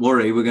 Oh, don't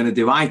worry, we're going to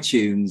do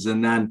iTunes.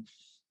 And then,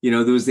 you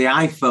know, there was the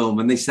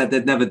iPhone, and they said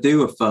they'd never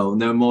do a phone.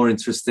 They were more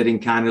interested in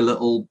kind of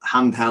little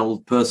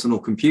handheld personal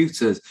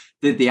computers.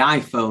 Did the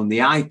iPhone, the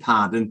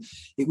iPad, and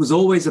it was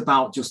always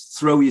about just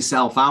throw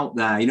yourself out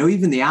there. You know,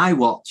 even the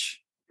iWatch,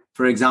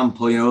 for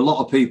example, you know, a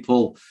lot of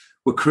people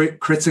were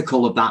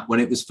critical of that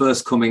when it was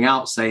first coming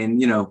out, saying,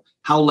 you know,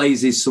 how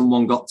lazy has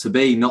someone got to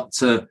be not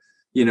to,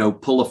 you know,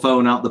 pull a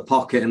phone out the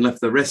pocket and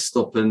lift the wrist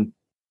up. And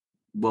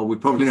well, we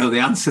probably know the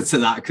answer to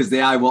that because the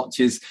iWatch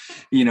is,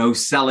 you know,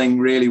 selling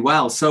really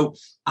well. So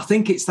I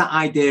think it's that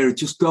idea of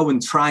just go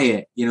and try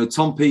it. You know,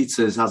 Tom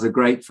Peters has a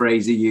great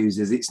phrase he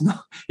uses.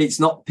 It's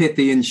not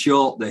pithy and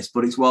short, this,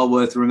 but it's well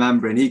worth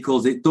remembering. He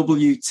calls it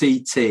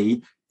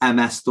WTT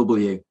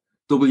MSW.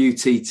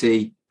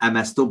 WTT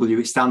MSW.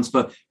 It stands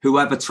for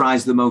whoever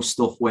tries the most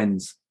stuff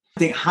wins. I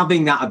think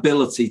having that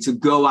ability to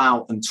go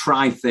out and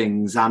try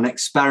things and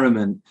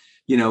experiment,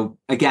 you know,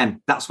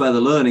 again, that's where the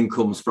learning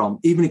comes from.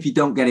 Even if you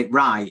don't get it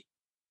right,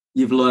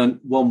 you've learned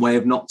one way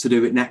of not to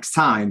do it next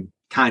time,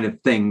 kind of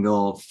thing,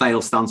 or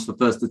fail stands for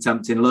first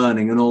attempt in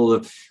learning and all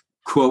the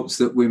quotes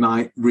that we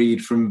might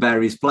read from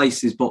various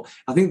places. But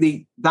I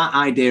think that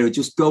idea of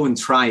just go and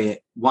try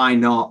it, why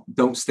not,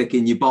 don't stick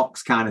in your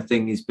box kind of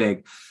thing is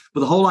big. But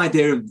the whole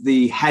idea of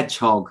the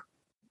hedgehog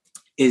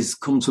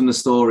comes from the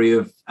story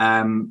of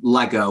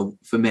Lego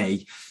for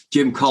me.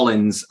 Jim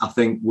Collins, I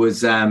think, was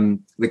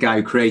the guy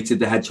who created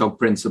the hedgehog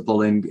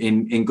principle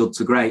in Good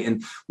to Great.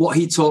 And what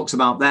he talks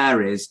about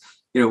there is,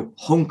 you know,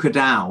 hunker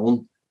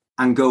down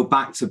and go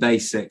back to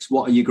basics.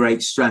 What are your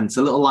great strengths?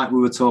 A little like we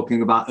were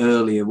talking about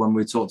earlier when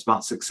we talked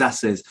about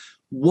successes.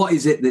 What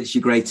is it that's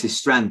your greatest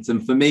strength?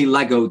 And for me,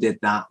 Lego did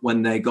that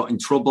when they got in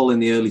trouble in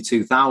the early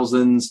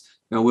 2000s.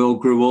 We all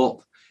grew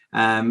up,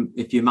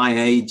 if you're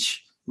my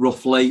age,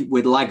 roughly,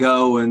 with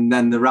Lego, and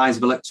then the rise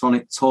of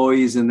electronic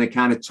toys, and they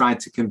kind of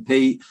tried to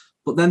compete.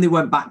 But then they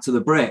went back to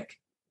the brick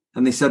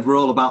and they said, we're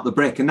all about the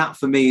brick. And that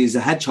for me is a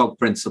hedgehog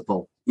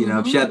principle. You know,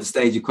 I've shared the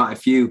stage with quite a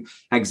few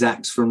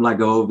execs from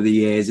Lego over the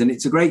years. And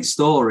it's a great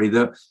story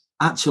that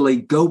actually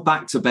go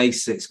back to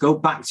basics, go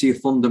back to your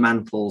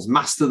fundamentals,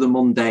 master the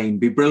mundane,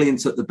 be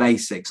brilliant at the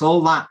basics, all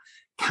that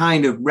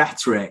kind of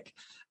rhetoric,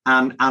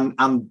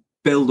 and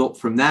build up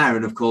from there.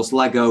 And of course,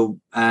 Lego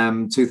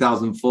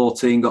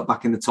 2014 got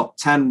back in the top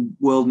 10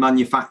 world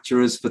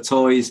manufacturers for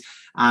toys.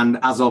 And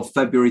as of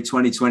February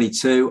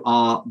 2022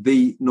 are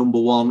the number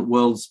one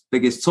world's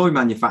biggest toy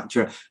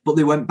manufacturer, but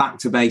they went back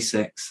to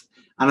basics.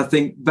 And I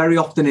think very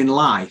often in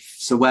life,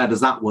 so where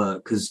does that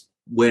work? Because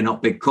we're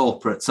not big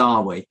corporates,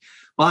 are we?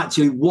 Well,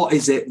 actually, what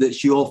is it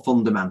that's your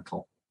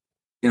fundamental?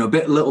 You know,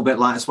 a little bit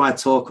like, that's why I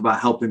talk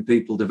about helping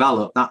people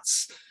develop.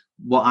 That's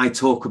what I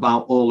talk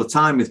about all the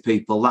time with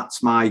people.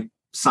 That's my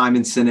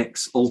Simon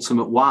Sinek's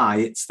ultimate why.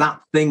 It's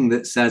that thing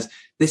that says,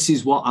 this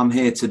is what I'm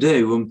here to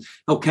do. And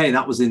okay,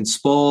 that was in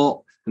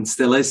sport and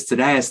still is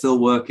today. I still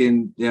work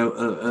in,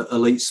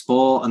 elite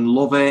sport and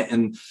love it.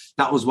 And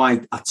that was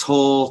why I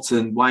taught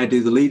and why I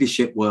do the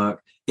leadership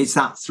work. It's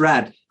that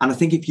thread. And I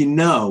think if you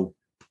know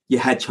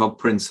your hedgehog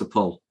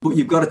principle, but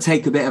you've got to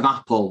take a bit of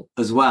apple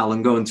as well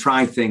and go and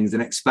try things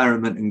and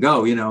experiment and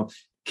go,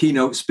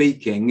 keynote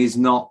speaking is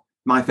not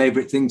my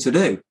favorite thing to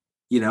do.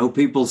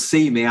 People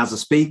see me as a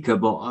speaker,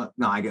 but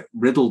I get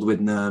riddled with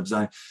nerves.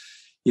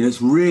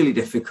 It's really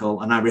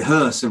difficult, and I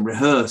rehearse and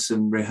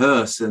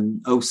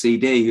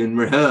OCD and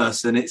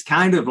rehearse. And it's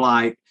kind of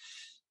like,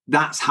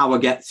 that's how I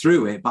get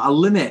through it. But I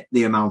limit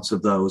the amount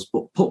of those,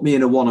 but put me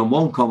in a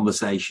one-on-one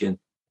conversation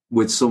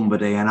with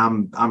somebody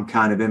and I'm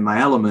kind of in my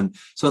element.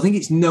 So I think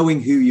it's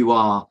knowing who you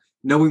are,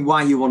 knowing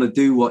why you want to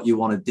do what you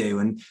want to do.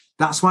 And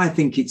that's why I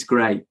think it's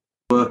great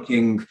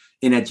working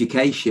in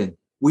education.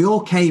 We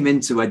all came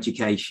into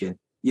education.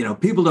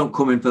 People don't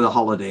come in for the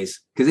holidays,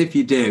 because if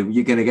you do,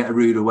 you're going to get a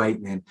rude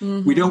awakening.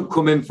 We don't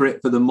come in for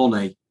it for the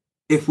money.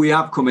 If we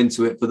have come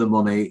into it for the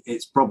money,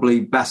 it's probably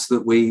best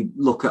that we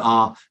look at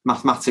our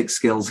mathematics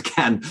skills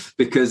again,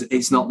 because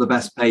it's not the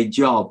best paid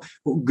job.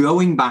 But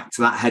going back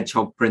to that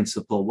hedgehog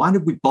principle, why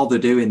did we bother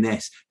doing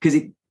this? Because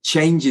it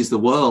changes the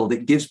world.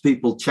 It gives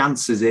people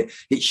chances. It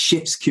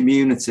shifts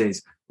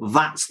communities.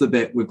 That's the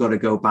bit we've got to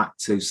go back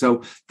to.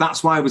 So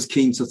that's why I was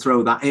keen to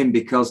throw that in,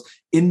 because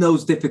in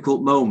those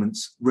difficult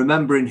moments,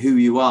 remembering who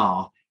you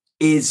are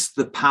is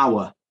the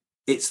power.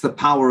 It's the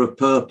power of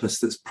purpose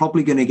that's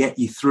probably going to get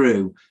you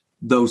through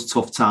those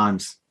tough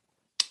times.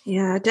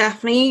 Yeah,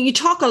 definitely. You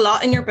talk a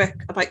lot in your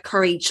book about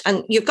courage,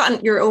 and you've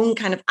got your own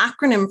kind of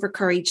acronym for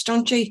courage,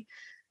 don't you?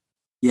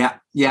 Yeah.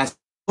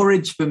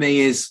 Courage for me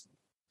is,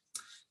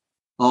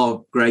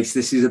 Grace,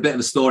 this is a bit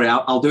of a story.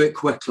 I'll do it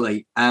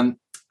quickly.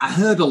 I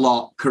heard a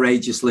lot,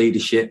 courageous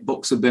leadership,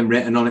 books have been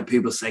written on it.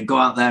 People say, go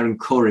out there and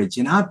courage.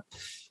 And I'd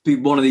be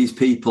one of these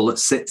people that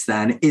sits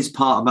there, and it is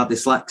part of my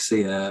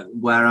dyslexia,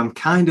 where I'm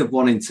kind of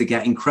wanting to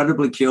get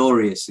incredibly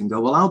curious and go,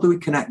 well, how do we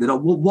connect it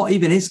up? What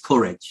even is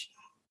courage?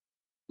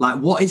 Like,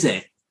 what is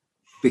it?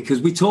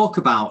 Because we talk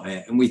about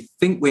it and we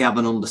think we have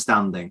an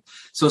understanding.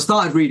 So I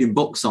started reading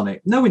books on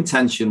it, no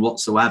intention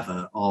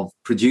whatsoever of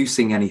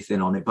producing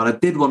anything on it, but I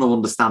did want to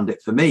understand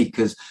it for me,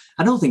 because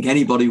I don't think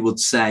anybody would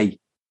say,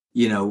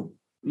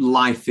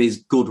 life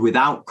is good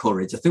without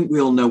courage. I think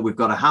we all know we've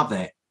got to have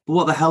it. But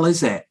what the hell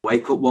is it?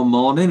 Wake up one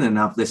morning and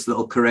have this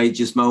little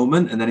courageous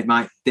moment, and then it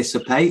might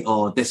dissipate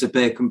or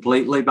disappear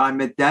completely by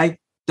midday.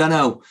 Don't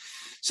know.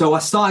 So I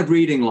started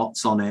reading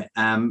lots on it,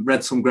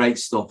 read some great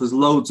stuff. There's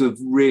loads of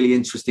really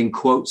interesting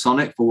quotes on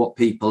it for what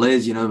people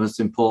is, the most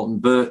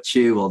important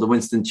virtue, or the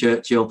Winston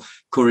Churchill,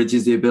 courage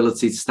is the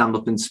ability to stand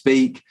up and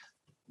speak.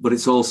 But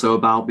it's also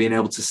about being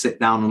able to sit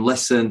down and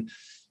listen,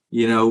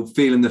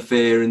 feeling the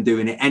fear and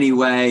doing it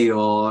anyway,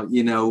 or,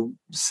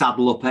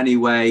 saddle up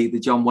anyway, the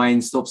John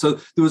Wayne stuff. So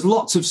there was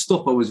lots of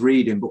stuff I was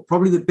reading, but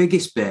probably the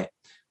biggest bit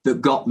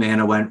that got me,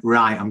 and I went,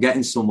 right, I'm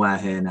getting somewhere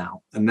here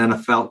now. And then I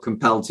felt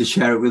compelled to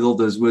share it with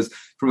others, was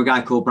from a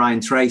guy called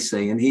Brian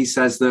Tracy. And he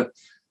says that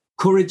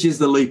courage is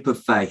the leap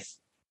of faith.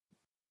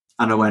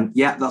 And I went,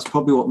 yeah, that's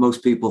probably what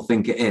most people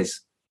think it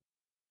is.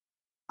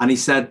 And he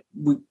said,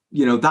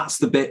 that's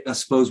the bit, I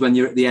suppose, when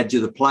you're at the edge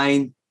of the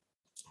plane,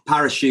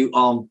 parachute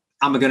on,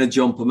 am I going to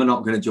jump? Am I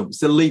not going to jump? It's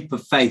the leap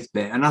of faith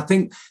bit. And I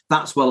think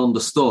that's well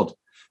understood.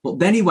 But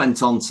then he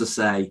went on to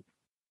say,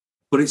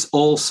 but it's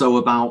also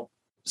about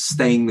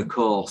staying the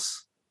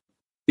course,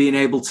 being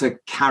able to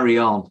carry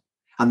on.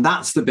 And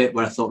that's the bit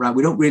where I thought, right,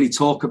 we don't really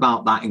talk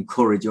about that in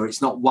courage, or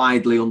it's not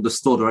widely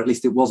understood, or at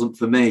least it wasn't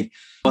for me.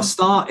 I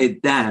started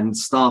then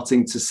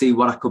starting to see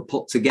what I could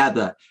put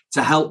together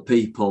to help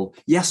people.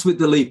 Yes, with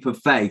the leap of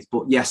faith,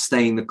 but yes,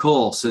 staying the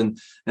course. And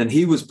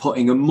he was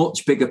putting a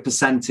much bigger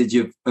percentage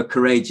of a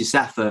courageous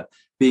effort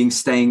being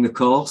staying the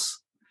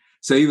course.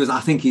 So I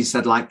think he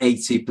said like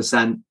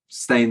 80%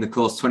 stay in the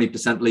course,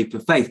 20% leap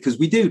of faith. Because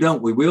we do,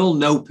 don't we? We all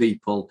know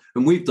people,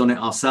 and we've done it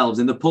ourselves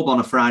in the pub on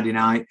a Friday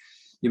night.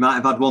 You might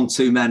have had one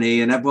too many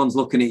and everyone's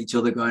looking at each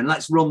other going,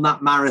 let's run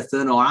that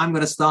marathon, or I'm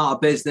going to start a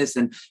business.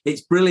 And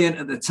it's brilliant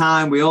at the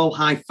time. We all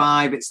high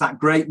five. It's that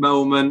great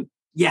moment.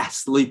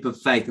 Yes, leap of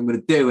faith. I'm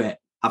going to do it.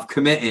 I've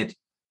committed.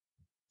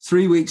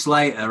 3 weeks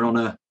later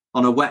on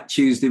a wet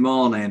Tuesday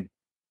morning,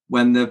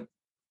 when the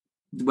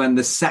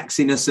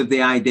sexiness of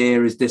the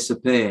idea has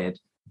disappeared,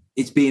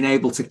 it's being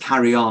able to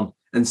carry on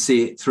and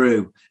see it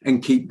through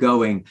and keep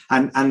going.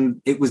 And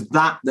it was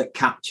that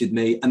captured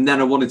me. And then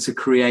I wanted to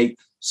create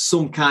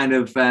some kind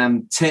of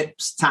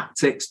tips,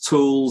 tactics,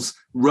 tools,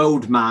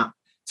 roadmap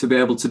to be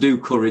able to do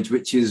courage,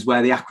 which is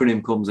where the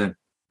acronym comes in.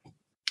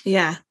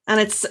 Yeah. And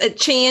it's a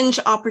change,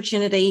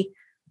 opportunity,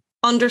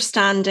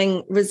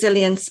 understanding,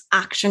 resilience,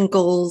 action,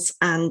 goals,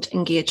 and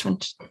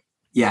engagement.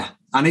 Yeah.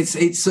 And it's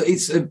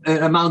an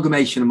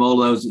amalgamation of all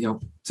those, to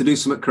do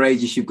something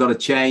courageous, you've got to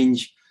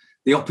change.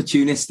 The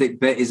opportunistic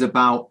bit is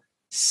about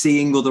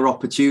seeing other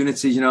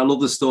opportunities. I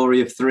love the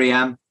story of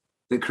 3M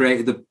that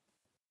created the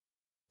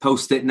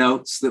Post-it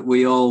notes that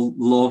we all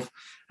love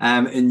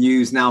and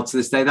use now to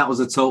this day. That was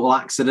a total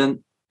accident.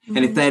 Mm-hmm.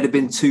 And if they'd have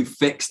been too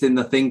fixed in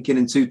the thinking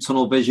and too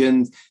tunnel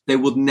visioned, they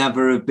would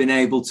never have been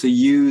able to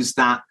use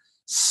that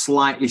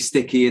slightly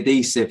sticky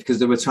adhesive because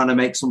they were trying to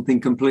make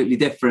something completely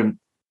different.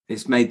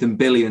 It's made them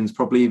billions,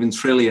 probably even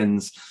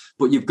trillions.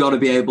 But you've got to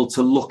be able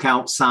to look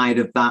outside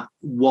of that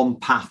one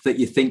path that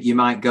you think you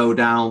might go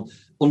down,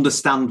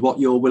 understand what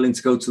you're willing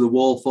to go to the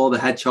wall for, the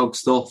hedgehog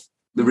stuff.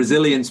 The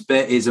resilience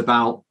bit is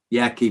about,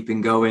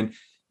 keeping going.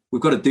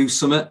 We've got to do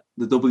something.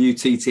 The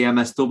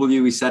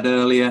WTTMSW, we said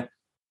earlier,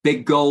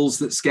 big goals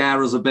that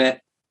scare us a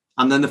bit.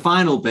 And then the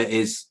final bit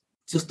is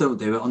just don't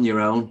do it on your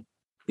own.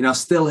 I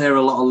still hear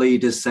a lot of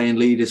leaders saying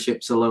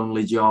leadership's a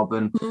lonely job.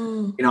 And,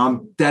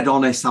 I'm dead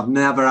honest. I've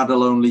never had a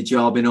lonely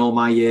job in all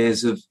my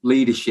years of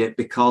leadership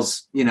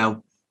because,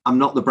 I'm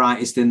not the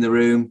brightest in the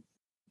room.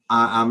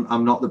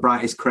 I'm not the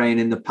brightest crane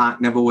in the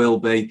pack, never will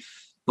be.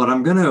 But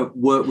I'm going to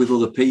work with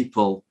other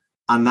people.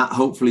 And that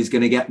hopefully is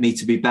going to get me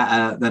to be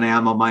better than I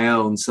am on my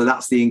own. So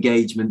that's the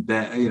engagement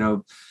bit.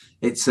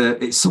 It's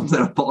something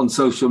I put on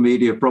social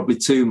media probably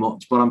too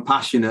much, but I'm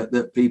passionate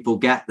that people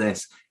get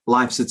this.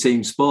 Life's a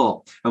team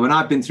sport. And when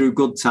I've been through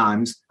good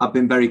times, I've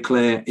been very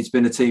clear it's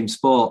been a team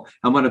sport.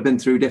 And when I've been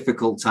through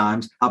difficult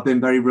times, I've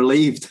been very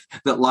relieved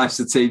that life's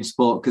a team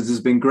sport because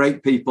there's been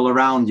great people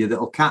around you that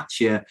will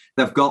catch you,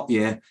 they've got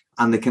you,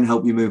 and they can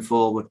help you move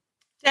forward.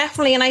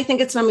 Definitely. And I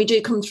think it's when we do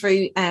come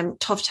through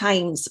tough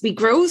times, we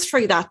grow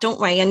through that,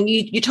 don't we? And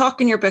you talk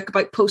in your book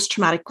about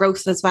post-traumatic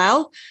growth as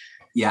well.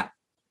 Yeah.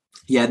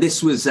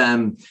 This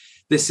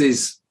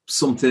is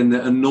something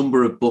that a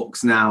number of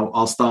books now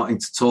are starting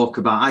to talk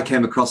about. I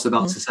came across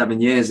about 7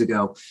 years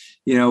ago,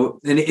 and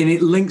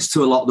it links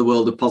to a lot of the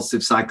world of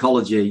positive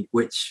psychology,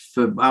 which,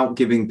 without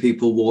giving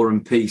people war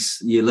and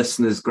peace, your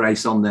listeners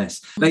grace on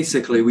this.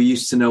 Basically, we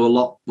used to know a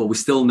lot, well, we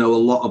still know a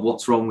lot of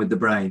what's wrong with the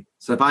brain.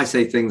 So if I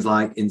say things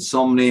like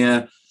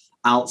insomnia,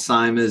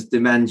 Alzheimer's,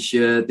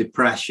 dementia,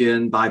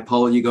 depression,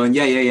 bipolar, you're going,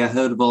 yeah,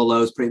 heard of all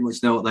those, pretty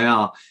much know what they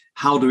are.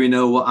 How do we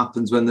know what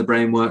happens when the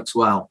brain works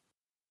well?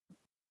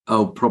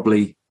 Oh,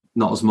 probably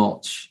not as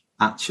much,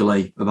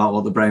 actually, about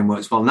what the brain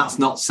works well. And that's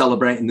not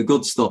celebrating the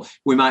good stuff.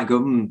 We might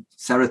go,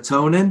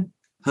 serotonin,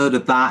 heard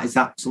of that? Is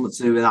that something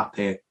to do with that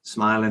here?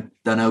 Smiling,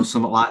 don't know,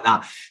 something like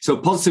that. So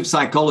positive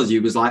psychology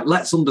was like,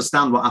 let's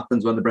understand what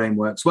happens when the brain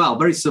works well.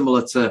 Very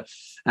similar to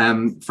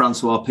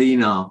Francois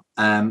Pienaar,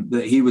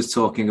 that he was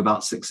talking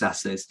about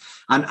successes.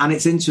 And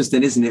it's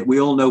interesting, isn't it?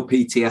 We all know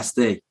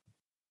PTSD.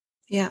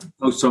 Yeah.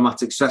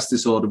 Post-traumatic stress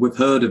disorder. We've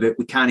heard of it.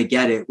 We kind of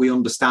get it. We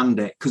understand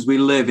it because we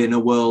live in a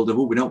world of,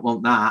 we don't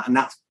want that. And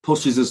that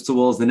pushes us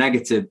towards the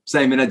negative.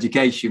 Same in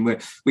education, where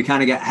we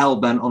kind of get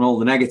hell-bent on all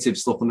the negative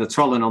stuff and the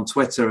trolling on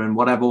Twitter and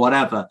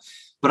whatever.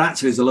 But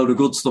actually, there's a load of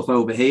good stuff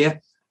over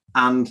here.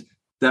 And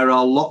there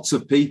are lots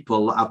of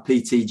people that have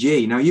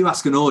PTG. Now, you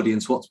ask an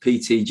audience, what's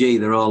PTG?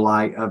 They're all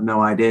like, I have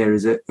no idea.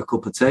 Is it a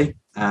cup of tea?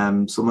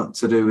 Something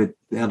to do with,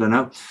 I don't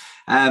know.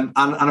 And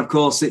of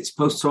course, it's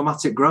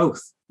post-traumatic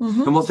growth.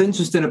 Mm-hmm. And what's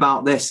interesting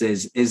about this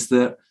is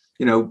that,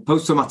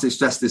 post-traumatic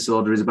stress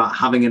disorder is about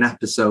having an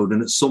episode.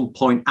 And at some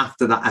point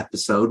after that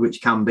episode,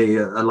 which can be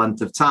a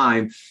length of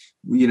time,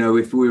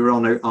 if we were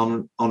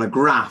on a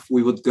graph,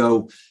 we would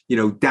go,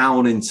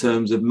 down in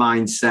terms of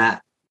mindset,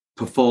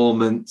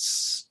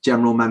 performance,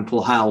 general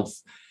mental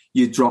health.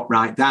 You drop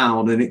right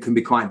down and it can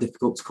be quite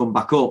difficult to come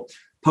back up.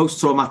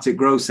 Post-traumatic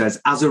growth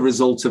says, as a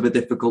result of a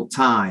difficult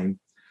time,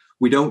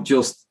 we don't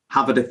just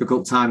have a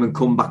difficult time and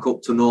come back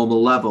up to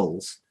normal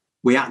levels.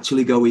 We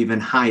actually go even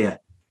higher.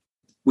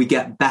 We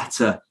get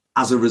better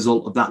as a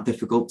result of that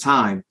difficult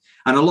time.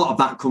 And a lot of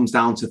that comes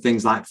down to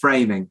things like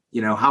framing.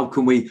 How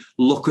can we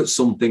look at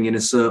something in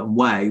a certain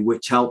way,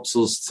 which helps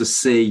us to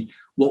see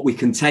what we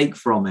can take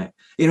from it?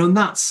 And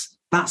that's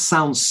that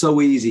sounds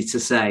so easy to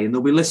say. And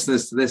there'll be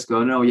listeners to this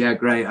going, oh, yeah,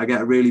 great. I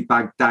get a really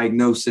bad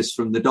diagnosis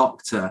from the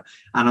doctor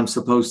and I'm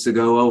supposed to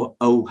go,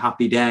 oh,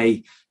 happy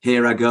day.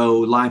 Here I go.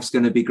 Life's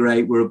going to be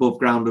great. We're above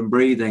ground and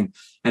breathing.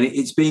 And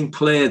it's being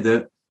clear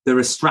that there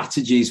are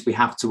strategies we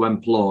have to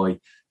employ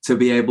to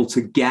be able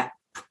to get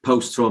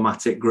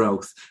post-traumatic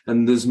growth.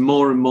 And there's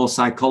more and more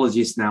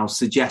psychologists now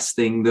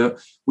suggesting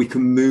that we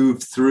can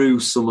move through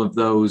some of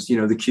those, the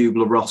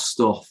Kubler-Ross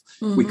stuff.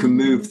 Mm-hmm. We can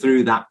move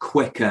through that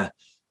quicker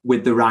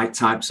with the right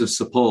types of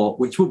support,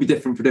 which will be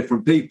different for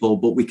different people,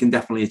 but we can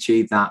definitely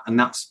achieve that. And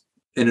that's,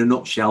 in a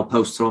nutshell,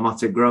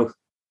 post-traumatic growth.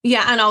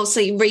 Yeah, and also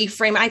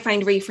reframe. I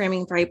find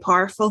reframing very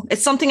powerful.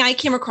 It's something I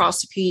came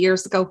across a few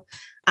years ago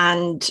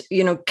and,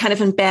 kind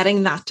of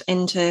embedding that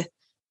into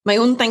my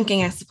own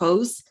thinking, I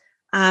suppose.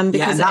 Because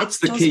and that's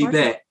the key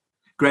bit,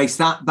 Grace.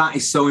 That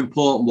is so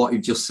important, what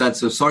you've just said.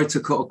 So sorry to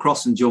cut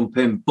across and jump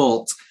in,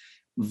 but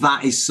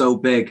that is so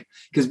big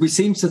because we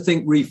seem to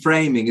think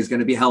reframing is going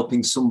to be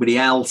helping somebody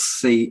else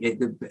see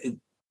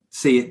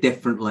it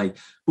differently.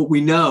 But we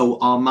know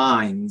our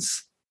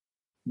minds,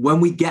 when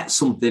we get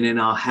something in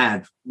our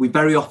head, we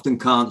very often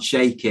can't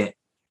shake it.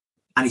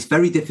 And it's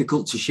very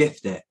difficult to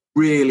shift it,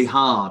 really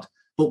hard.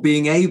 But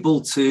being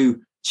able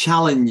to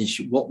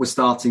challenge what we're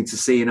starting to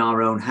see in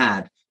our own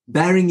head,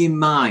 bearing in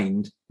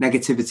mind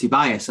negativity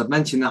bias. I've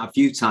mentioned that a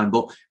few times,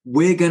 but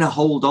we're going to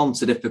hold on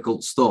to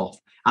difficult stuff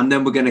and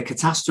then we're going to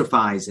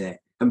catastrophize it.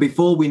 And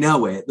before we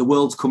know it, the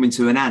world's coming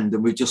to an end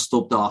and we've just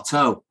stubbed our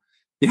toe.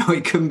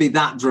 It can be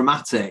that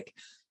dramatic.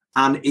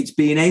 And it's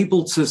being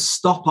able to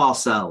stop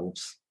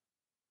ourselves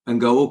and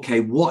go,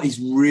 okay, what is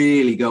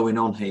really going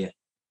on here?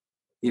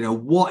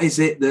 What is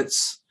it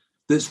that's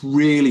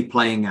really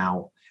playing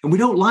out? And we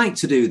don't like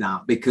to do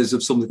that because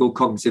of something called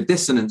cognitive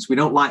dissonance. We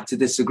don't like to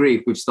disagree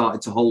if we've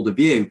started to hold a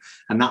view,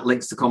 and that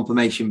links to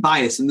confirmation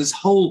bias. And there's a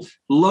whole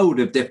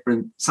load of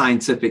different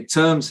scientific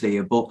terms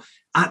here, but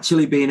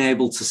actually being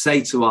able to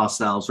say to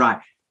ourselves, right,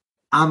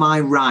 am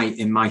I right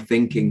in my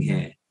thinking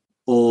here?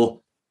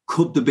 Or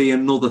could there be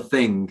another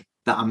thing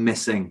that I'm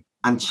missing?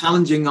 And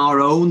challenging our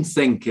own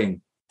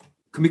thinking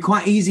can be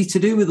quite easy to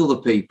do with other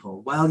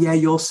people. Well, yeah,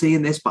 you're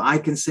seeing this, but I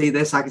can see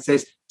this, I can see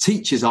this.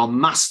 Teachers are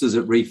masters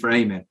at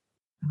reframing.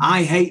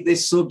 I hate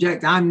this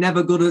subject. I'm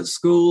never good at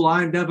school.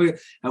 And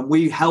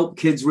we help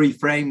kids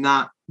reframe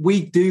that.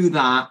 We do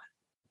that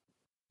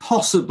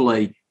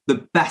possibly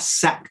the best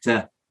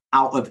sector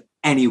out of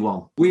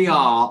anyone. We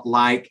are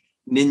like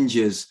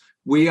ninjas.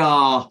 We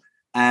are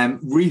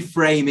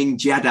reframing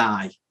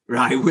Jedi,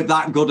 right? We're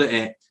that good at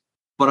it.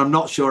 But I'm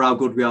not sure how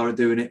good we are at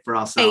doing it for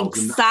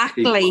ourselves.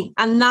 Exactly.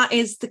 And that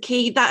is the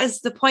key. That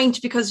is the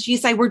point, because you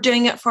say we're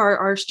doing it for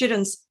our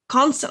students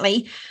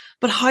constantly.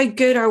 But how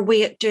good are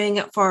we at doing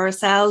it for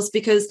ourselves?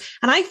 Because,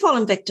 and I've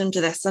fallen victim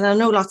to this, and I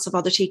know lots of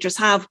other teachers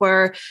have,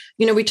 where,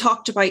 we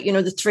talked about, the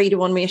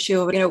 3-to-1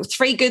 ratio of,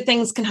 3 good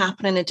things can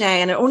happen in a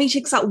day. And it only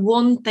takes that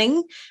one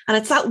thing. And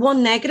it's that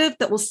one negative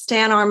that will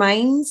stay in our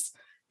minds.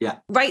 Yeah.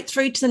 Right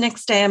through to the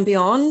next day and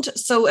beyond.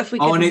 So if we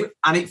and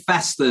it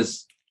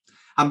festers.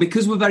 And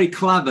because we're very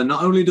clever,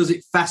 not only does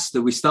it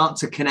fester, we start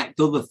to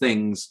connect other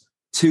things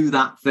to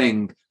that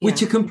thing,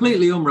 which are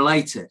completely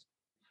unrelated.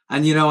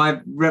 And,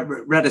 I've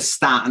read a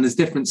stat, and there's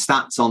different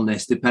stats on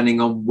this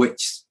depending on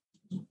which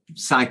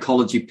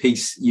psychology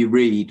piece you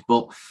read.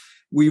 But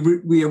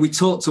we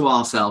talk to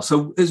ourselves.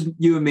 So as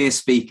you and me are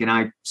speaking,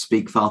 I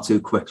speak far too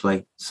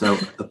quickly. So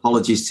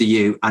apologies to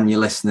you and your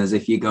listeners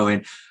if you're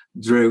going,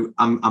 Drew,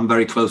 I'm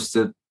very close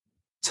to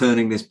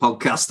turning this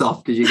podcast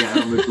off because you get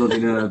on with bloody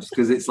nerves,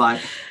 because it's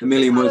like a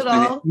million words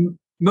per minute.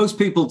 Most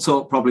people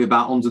talk probably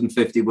about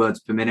 150 words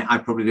per minute. I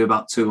probably do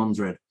about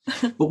 200.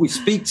 But we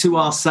speak to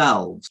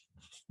ourselves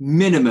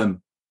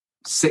minimum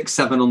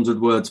 600-700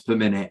 words per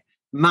minute.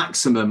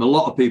 Maximum, a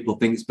lot of people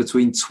think it's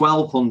between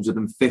 1,200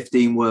 and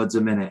 15 words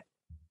a minute,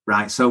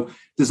 right? So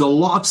there's a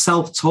lot of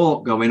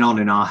self-talk going on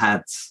in our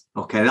heads.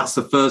 Okay, that's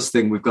the first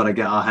thing we've got to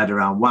get our head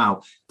around.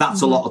 Wow,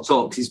 that's a lot of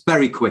talk. It's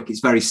very quick, it's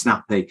very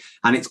snappy,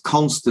 and it's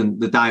constant,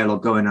 the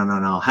dialogue going on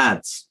in our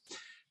heads.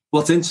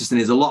 What's interesting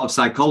is a lot of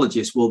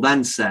psychologists will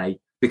then say,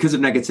 because of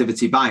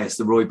negativity bias,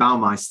 the Roy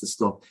Baumeister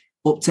stuff,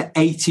 up to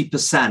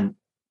 80%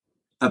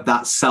 of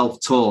that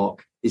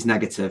self-talk is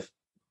negative.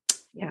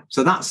 Yeah.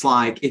 So that's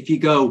like, if you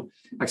go,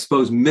 I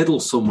suppose,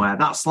 middle somewhere,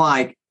 that's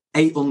like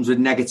 800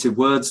 negative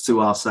words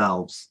to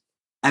ourselves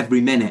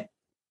every minute.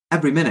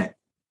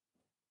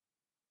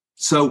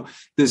 So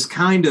there's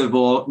kind of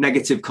or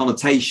negative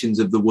connotations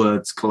of the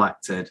words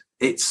collected.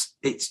 It's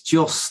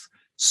just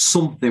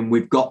something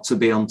we've got to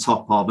be on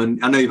top of.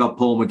 And I know you've had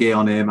Paul McGee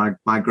on here,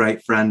 my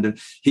great friend, and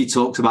he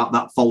talks about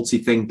that faulty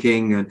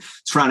thinking and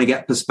trying to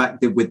get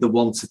perspective with the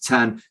 1 to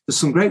 10. There's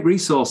some great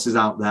resources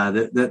out there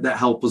that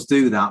help us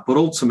do that. But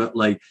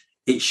ultimately,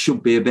 it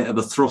should be a bit of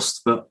a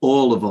thrust for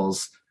all of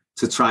us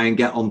to try and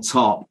get on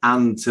top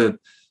and to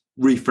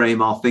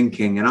reframe our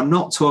thinking. And I'm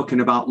not talking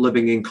about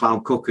living in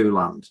cloud cuckoo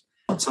land.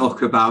 I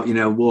talk about,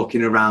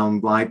 walking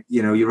around like,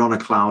 you're on a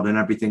cloud and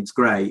everything's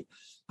great.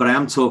 But I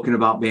am talking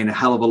about being a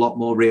hell of a lot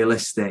more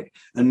realistic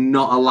and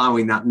not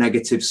allowing that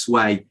negative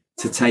sway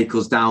to take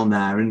us down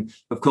there. And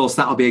of course,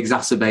 that'll be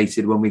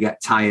exacerbated when we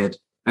get tired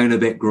and a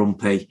bit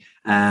grumpy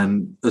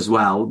as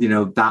well. You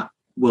know, that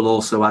will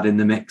also add in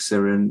the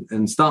mixer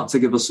and start to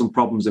give us some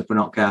problems if we're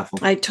not careful.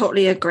 I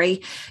totally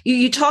agree.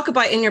 You talk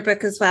about in your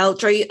book as well,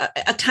 Drew,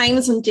 at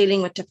times when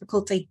dealing with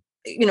difficulty,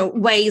 you know,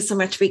 ways in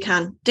which we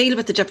can deal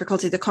with the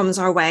difficulty that comes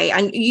our way.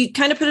 And you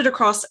kind of put it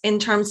across in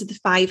terms of the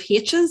 5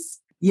 H's.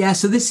 Yeah,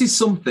 so this is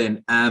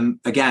something,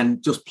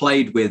 again, just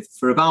played with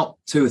for about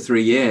 2 or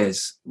 3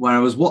 years, where I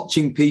was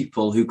watching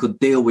people who could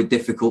deal with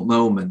difficult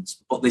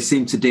moments, but they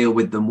seemed to deal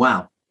with them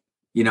well.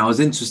 You know, I was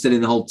interested in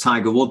the whole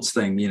Tiger Woods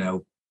thing, you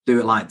know, do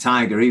it like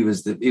Tiger. He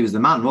was the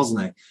man,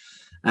 wasn't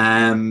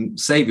he?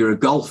 Saviour of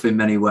golf in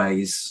many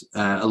ways,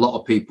 a lot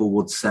of people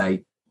would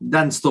say.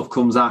 Then stuff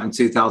comes out in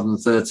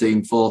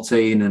 2013,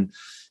 14, and,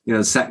 you know,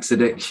 the sex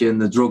addiction,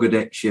 the drug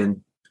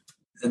addiction.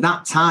 At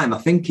that time, I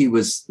think he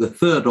was the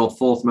 3rd or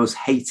 4th most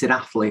hated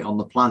athlete on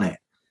the planet.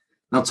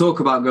 Now, talk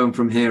about going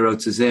from hero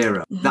to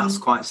zero. Mm-hmm. That's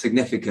quite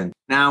significant.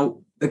 Now,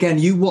 again,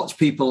 you watch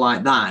people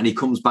like that, and he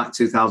comes back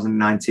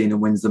 2019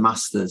 and wins the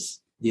Masters.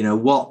 You know,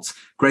 what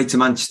Greater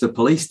Manchester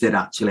Police did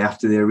actually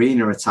after the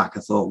arena attack, I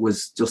thought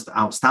was just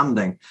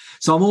outstanding.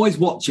 So I'm always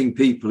watching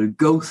people who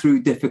go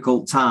through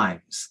difficult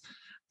times,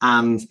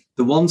 and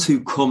the ones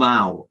who come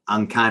out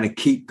and kind of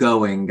keep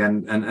going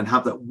and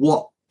have that,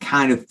 what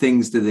kind of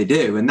things do they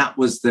do? And that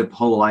was the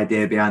whole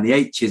idea behind the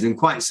H's. And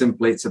quite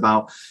simply, it's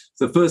about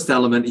the first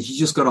element is you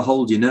just got to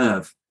hold your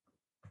nerve.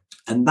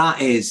 And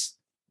that is,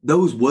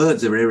 those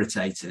words are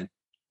irritating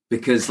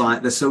because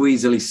like they're so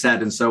easily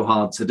said and so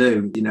hard to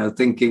do, you know,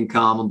 thinking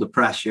calm under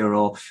pressure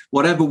or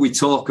whatever we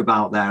talk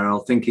about there,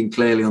 or thinking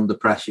clearly under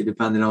pressure,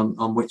 depending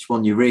on which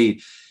one you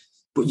read.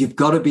 But you've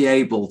got to be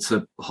able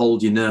to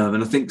hold your nerve.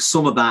 And I think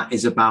some of that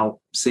is about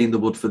seeing the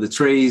wood for the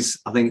trees.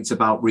 I think it's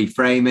about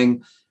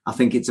reframing. I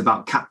think it's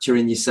about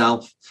capturing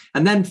yourself.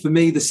 And then for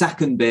me, the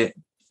second bit,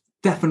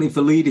 definitely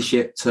for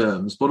leadership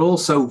terms, but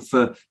also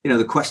for, you know,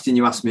 the question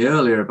you asked me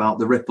earlier about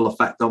the ripple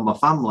effect on my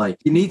family.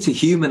 You need to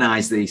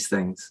humanize these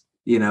things.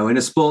 You know, in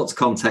a sports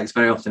context,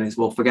 very often it's,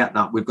 well, forget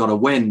that, we've got to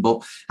win.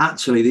 But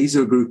actually, these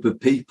are a group of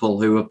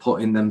people who are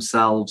putting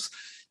themselves,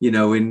 you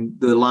know, in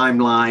the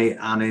limelight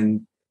and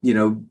in, you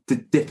know, the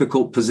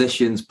difficult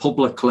positions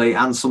publicly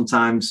and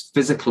sometimes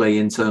physically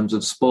in terms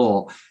of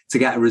sport to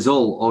get a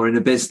result. Or in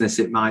a business,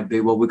 it might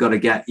be, well, we've got to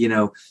get, you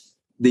know,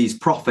 these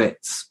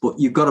profits, but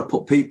you've got to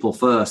put people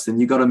first and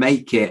you've got to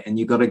make it, and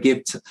you've got to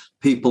give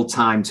people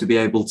time to be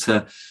able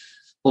to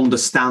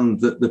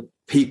understand that the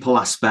people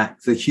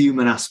aspect, the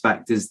human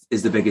aspect is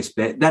the biggest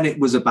bit. Then it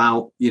was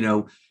about, you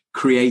know,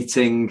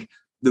 creating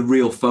the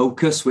real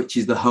focus, which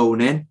is the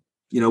hone in,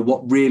 you know,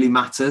 what really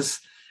matters.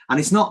 And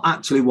it's not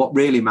actually what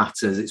really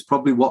matters. It's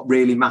probably what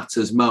really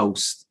matters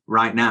most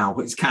right now.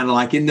 It's kind of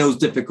like in those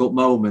difficult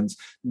moments,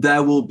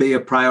 there will be a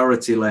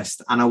priority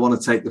list. And I want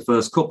to take the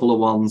first couple of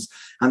ones.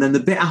 And then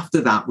the bit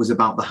after that was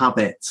about the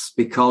habits,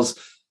 because,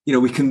 you know,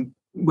 we can,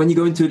 when you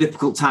go into a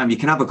difficult time, you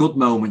can have a good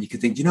moment. You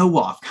can think, you know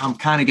what, I'm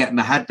kind of getting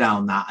my head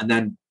down that. And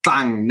then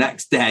bang,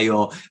 next day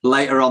or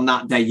later on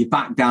that day, you're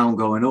back down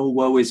going, oh,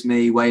 woe is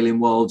me, wailing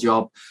wall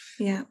job.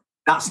 Yeah.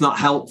 That's not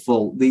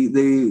helpful.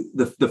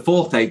 The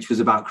fourth H was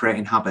about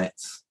creating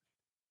habits,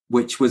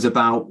 which was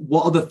about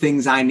what are the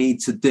things I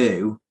need to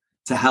do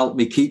to help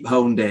me keep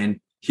honed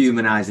in,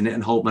 humanizing it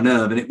and hold my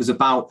nerve. And it was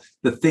about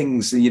the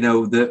things, you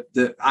know,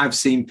 that I've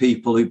seen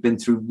people who've been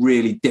through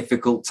really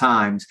difficult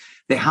times.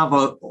 They have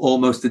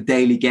almost a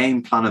daily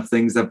game plan of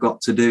things they've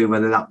got to do,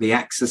 whether that be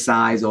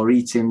exercise or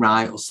eating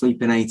right or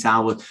sleeping 8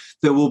 hours.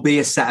 There will be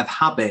a set of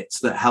habits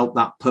that help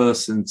that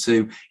person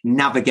to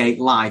navigate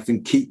life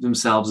and keep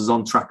themselves as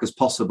on track as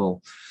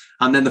possible.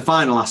 And then the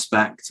final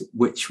aspect,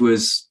 which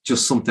was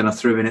just something I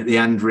threw in at the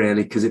end,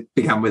 really, because it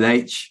began with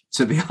H,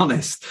 to be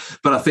honest.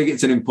 But I think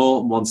it's an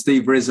important one.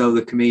 Steve Rizzo,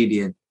 the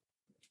comedian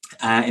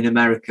over in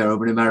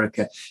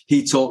America,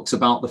 he talks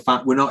about the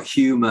fact we're not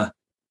human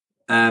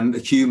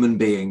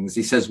beings.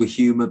 He says we're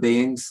humour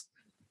beings.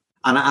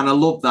 And I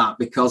love that,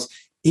 because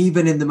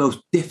even in the most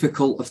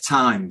difficult of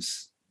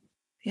times,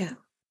 yeah,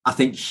 I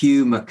think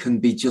humour can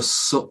be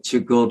just such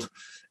a good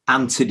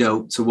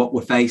antidote to what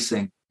we're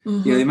facing.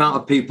 Mm-hmm. You know, the amount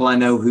of people I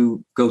know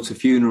who go to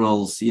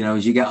funerals, you know,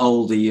 as you get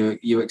older,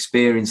 you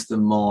experience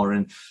them more,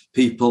 and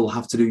people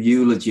have to do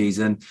eulogies.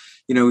 And,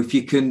 you know, if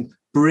you can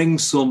bring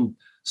some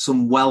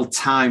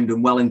well-timed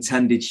and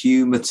well-intended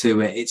humour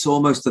to it, it's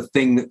almost a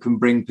thing that can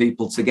bring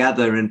people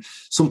together. And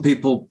some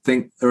people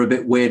think they're a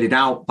bit weirded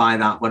out by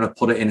that when I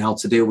put it in how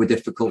to deal with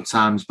difficult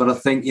times. But I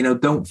think, you know,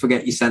 don't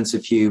forget your sense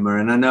of humour.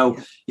 And I know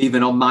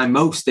even on my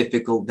most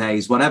difficult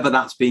days, whatever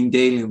that's been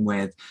dealing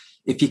with,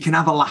 if you can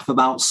have a laugh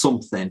about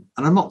something,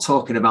 and I'm not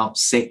talking about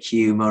sick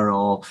humour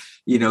or,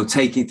 you know,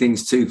 taking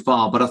things too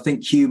far, but I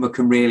think humour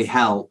can really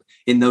help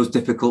in those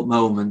difficult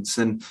moments.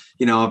 And,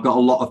 you know, I've got a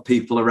lot of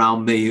people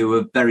around me who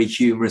are very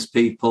humorous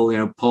people. You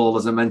know, Paul,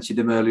 as I mentioned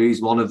him earlier,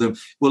 he's one of them.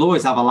 We'll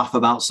always have a laugh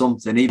about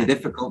something, even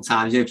difficult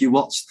times. You know, if you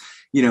watched,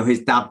 you know,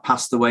 his dad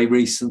passed away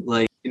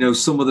recently, you know,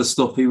 some of the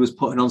stuff he was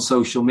putting on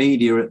social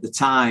media at the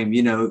time,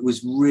 you know, it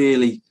was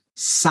really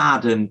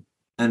sad and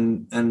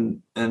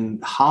and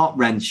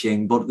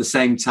heart-wrenching, but at the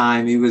same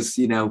time he was,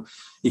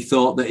 he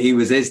thought that he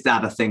was his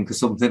dad, I think, or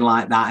something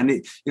like that.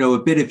 And a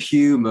bit of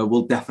humor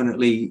will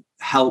definitely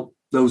help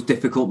those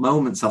difficult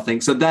moments, I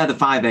think. So they're the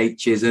 5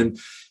 H's, and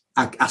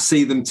I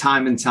see them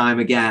time and time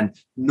again,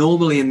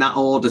 normally in that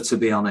order, to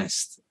be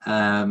honest.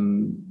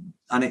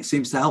 And it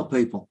seems to help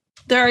people.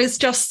 There is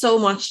just so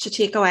much to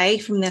take away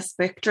from this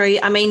book, Drew.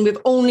 I mean, we've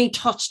only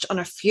touched on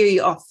a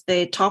few of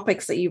the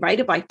topics that you write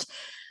about.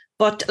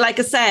 But like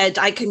I said,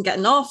 I couldn't get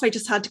enough. I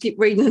just had to keep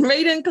reading and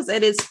reading because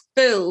it is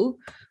full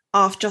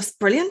of just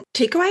brilliant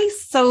takeaways.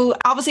 So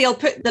obviously I'll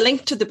put the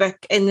link to the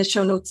book in the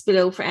show notes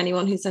below for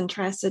anyone who's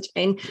interested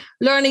in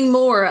learning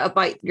more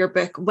about your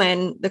book,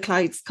 When the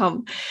Clouds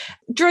Come.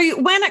 Drew,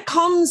 when it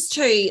comes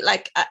to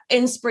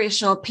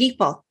inspirational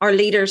people or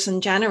leaders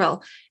in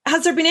general,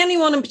 has there been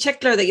anyone in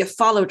particular that you've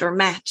followed or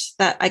met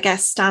that I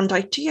guess stand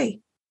out to you?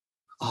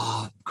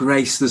 Oh,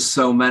 Grace, there's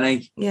so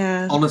many.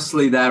 Yeah.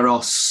 Honestly, there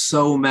are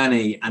so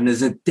many. And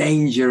there's a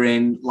danger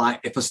in,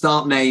 if I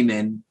start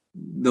naming,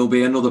 there'll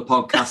be another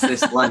podcast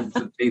this length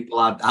of people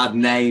I'd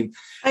name.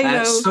 I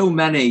know. So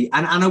many.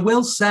 And I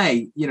will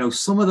say,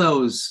 some of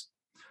those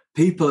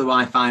people who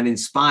I find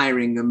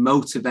inspiring and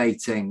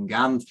motivating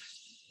and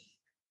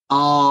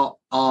are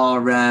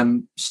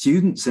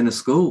students in a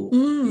school.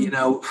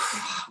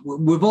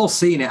 We've all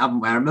seen it, haven't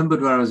we? I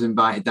remembered when I was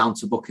invited down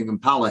to Buckingham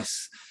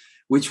Palace,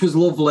 which was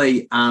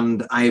lovely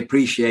and I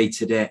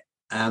appreciated it.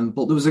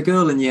 But there was a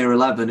girl in year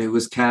 11 who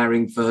was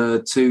caring for her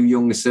 2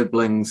 younger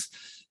siblings,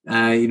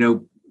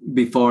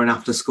 before and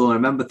after school. I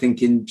remember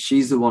thinking,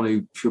 she's the one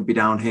who should be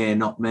down here,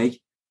 not me.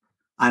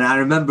 And I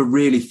remember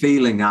really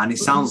feeling that. And it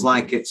sounds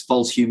like it's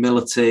false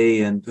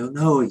humility and,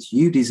 no, it's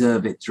you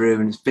deserve it,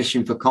 Drew, and it's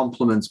fishing for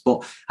compliments.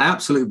 But I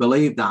absolutely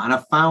believe that. And I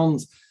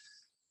found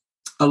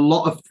a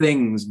lot of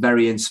things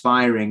very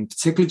inspiring,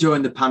 particularly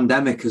during the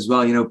pandemic as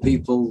well.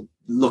 People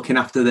looking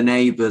after the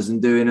neighbours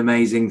and doing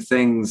amazing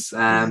things.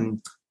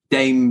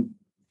 Dame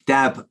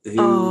Deb,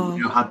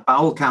 who had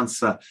bowel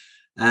cancer.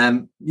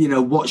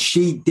 What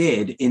she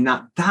did in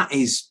that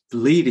is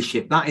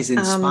leadership, that is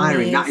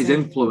inspiring, amazing. That is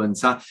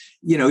influence.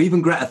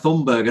 Even Greta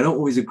Thunberg, I don't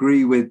always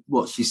agree with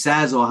what she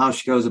says or how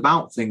she goes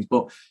about things,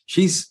 but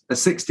she's a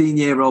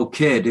 16-year-old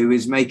kid who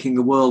is making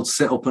the world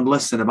sit up and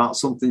listen about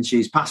something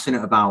she's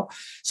passionate about.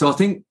 So I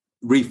think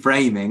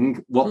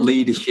reframing what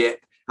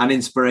leadership and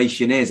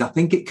inspiration is, I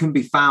think it can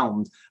be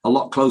found a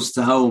lot closer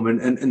to home.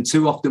 And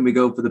too often we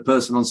go for the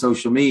person on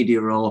social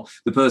media or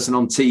the person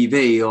on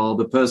TV or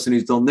the person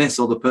who's done this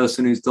or the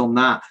person who's done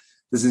that.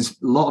 There's a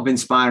lot of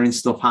inspiring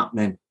stuff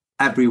happening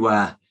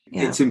everywhere.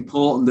 Yeah. It's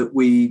important that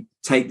we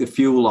take the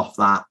fuel off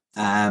that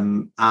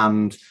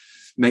and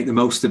make the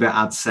most of it,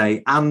 I'd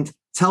say, and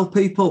tell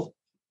people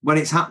when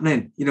it's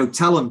happening,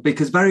 tell them,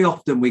 because very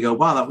often we go,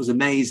 wow, that was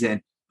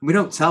amazing. And we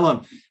don't tell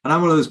them. And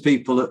I'm one of those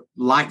people that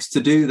likes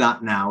to do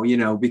that now,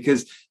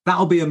 because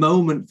that'll be a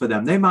moment for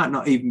them. They might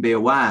not even be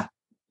aware.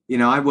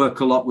 I work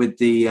a lot with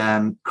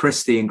the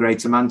Christie in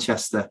Greater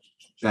Manchester,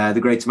 the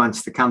Greater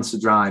Manchester Cancer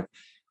Drive.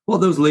 What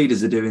those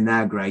leaders are doing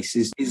there, Grace,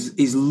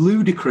 is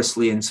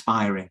ludicrously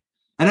inspiring.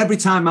 And every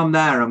time I'm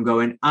there, I'm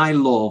going, I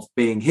love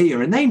being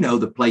here. And they know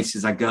the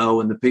places I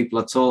go and the people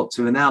I talk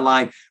to, and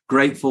they're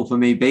grateful for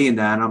me being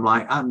there. And I'm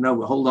like, I don't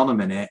know, hold on a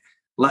minute.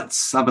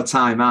 Let's have a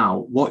time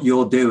out. What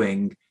you're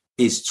doing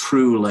is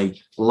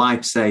truly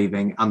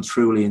life-saving and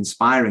truly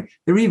inspiring.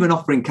 They're even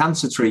offering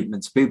cancer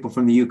treatment to people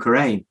from the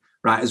Ukraine,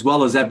 right, as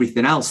well as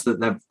everything else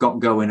that they've got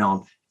going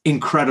on.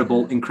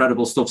 Incredible,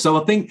 incredible stuff.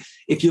 So I think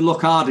if you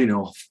look hard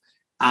enough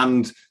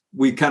and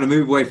we kind of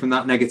move away from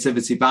that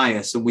negativity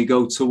bias and we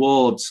go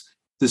towards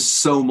there's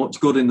so much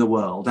good in the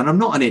world. And I'm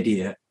not an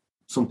idiot.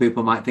 Some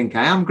people might think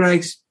I am,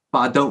 Grace, but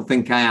I don't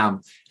think I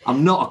am.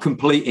 I'm not a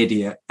complete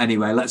idiot.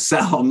 Anyway, let's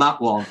settle on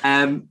that one.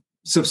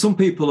 So some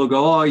people will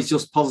go, oh, he's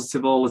just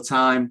positive all the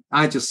time.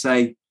 I just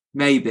say,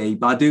 maybe,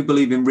 but I do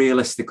believe in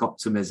realistic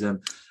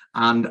optimism.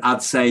 And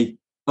I'd say,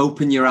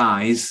 open your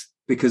eyes,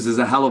 because there's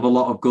a hell of a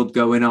lot of good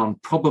going on,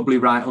 probably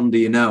right under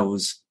your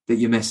nose that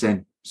you're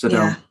missing. So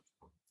don't.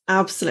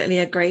 Absolutely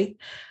agree.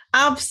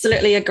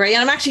 Absolutely agree.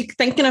 And I'm actually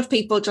thinking of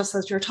people just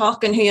as you're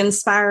talking who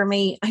inspire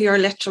me, who are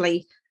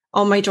literally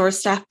on my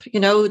doorstep.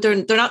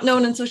 They're not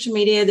known on social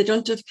media. They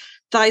don't have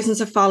thousands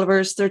of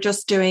followers. They're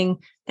just doing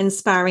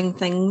inspiring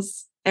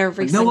things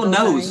every single day.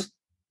 No one knows.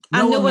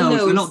 No one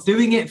knows. They're not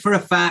doing it for a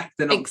fact.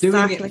 They're not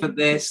doing it for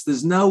this.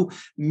 There's no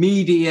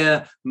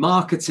media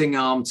marketing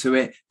arm to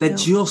it. They're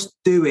just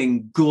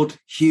doing good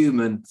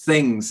human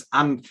things.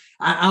 And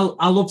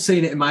I love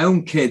seeing it in my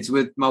own kids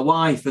with my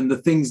wife and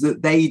the things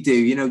that they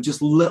do,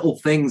 just little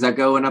things. I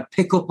go and I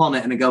pick up on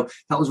it and I go,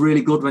 that was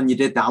really good when you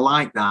did that. I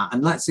like that.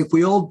 And if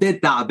we all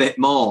did that a bit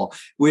more,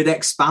 we'd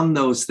expand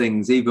those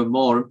things even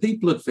more. And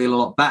people would feel a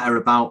lot better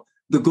about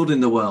the good in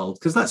the world.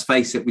 Because let's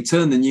face it, we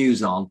turn the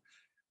news on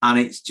and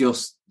it's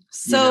just,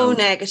 so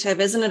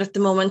negative, isn't it, at the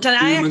moment? And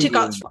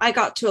I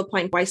got to a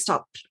point where I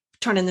stopped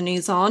turning the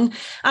news on.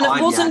 And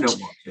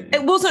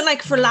it wasn't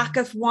like for lack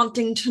of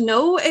wanting to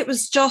know. It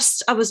was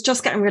just, I was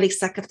just getting really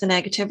sick of the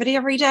negativity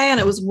every day. And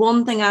it was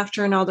one thing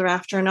after another.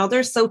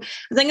 So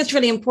I think it's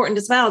really important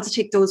as well to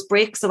take those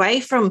breaks away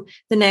from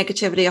the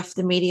negativity of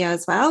the media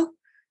as well.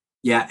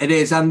 Yeah, it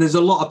is. And there's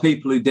a lot of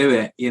people who do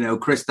it. You know,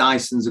 Chris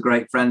Dyson's a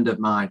great friend of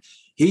mine.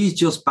 He's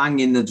just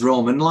banging the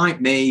drum. And like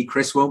me,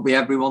 Chris won't be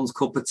everyone's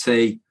cup of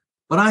tea.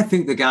 But I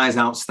think the guy's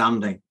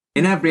outstanding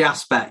in every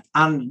aspect.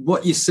 And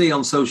what you see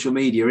on social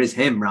media is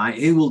him, right?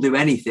 He will do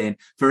anything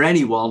for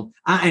anyone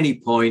at any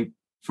point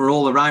for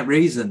all the right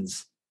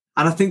reasons.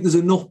 And I think there's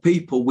enough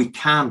people we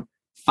can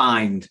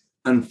find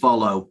and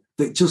follow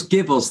that just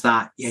give us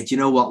that, yeah, do you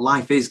know what?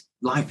 Life is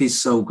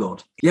so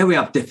good. Yeah, we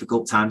have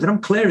difficult times. And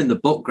I'm clear in the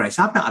book, Grace,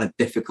 I've not had a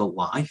difficult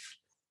life.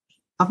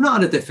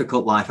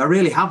 I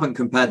really haven't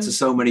compared to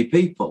so many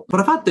people. But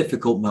I've had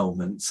difficult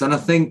moments. And I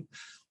think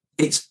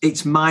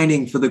it's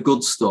mining for the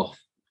good stuff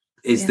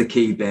is the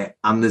key bit.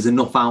 And there's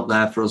enough out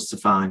there for us to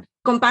find.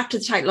 Going back to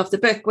the title of the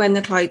book, When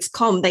the Clouds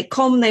Come,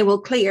 they will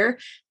clear,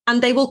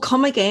 and they will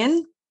come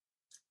again.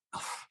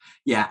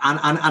 Yeah.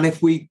 And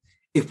if we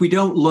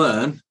don't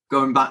learn,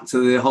 going back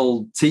to the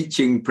whole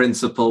teaching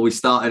principle we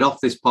started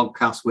off this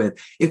podcast with,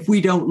 if we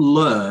don't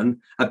learn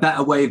a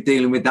better way of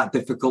dealing with that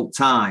difficult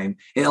time,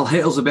 it'll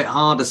hit us a bit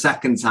harder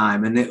second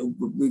time. And it,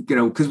 you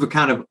know, because we're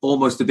kind of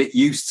almost a bit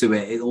used to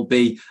it, it'll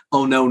be,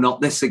 oh no, not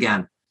this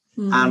again.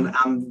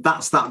 And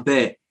that's that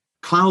bit.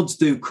 Clouds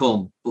do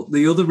come. But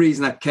the other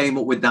reason I came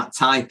up with that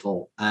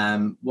title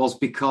was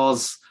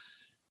because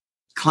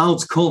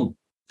clouds come.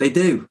 They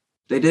do.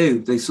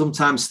 They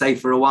sometimes stay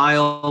for a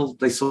while.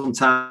 They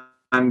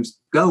sometimes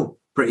go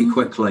pretty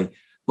quickly,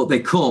 but they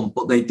come,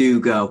 but they do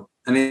go.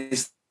 And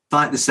it's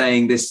like the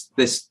saying,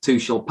 this too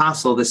shall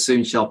pass, or this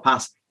soon shall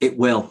pass. It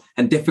will.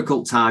 And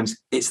difficult times,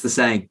 it's the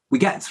same. We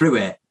get through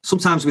it,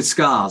 sometimes with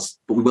scars,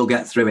 but we will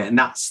get through it. And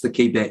that's the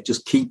key bit.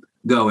 Just keep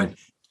going.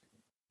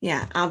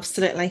 Yeah,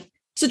 absolutely.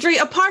 So Dree,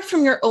 apart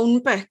from your own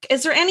book,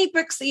 is there any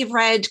books that you've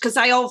read? Because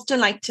I often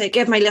like to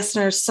give my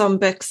listeners some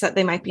books that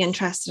they might be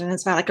interested in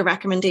as well, like a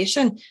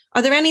recommendation.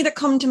 Are there any that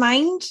come to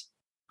mind?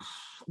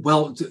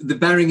 Well,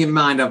 bearing in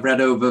mind, I've read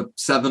over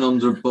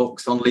 700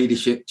 books on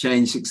leadership,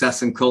 change,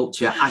 success and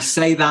culture. I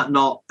say that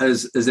not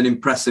as an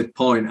impressive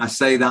point. I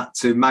say that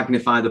to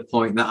magnify the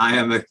point that I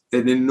am an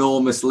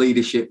enormous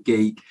leadership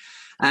geek.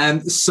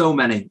 So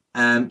many.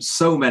 And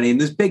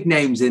there's big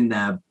names in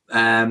there,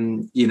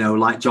 you know,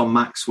 like John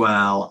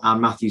Maxwell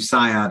and Matthew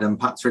Syed and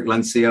Patrick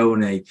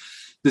Lencioni.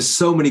 There's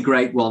so many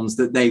great ones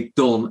that they've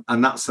done,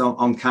 and that's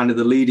on kind of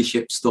the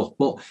leadership stuff.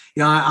 But,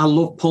 you know, I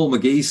love Paul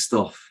McGee's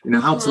stuff. You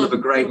know, How to Live a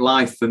Great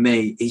Life for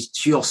me is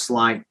just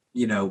like,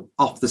 you know,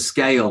 off the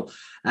scale.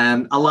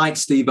 I like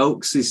Steve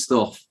Oakes'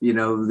 stuff, you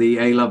know, the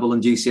A-level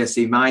and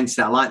GCSE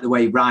mindset. I like the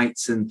way he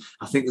writes, and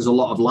I think there's a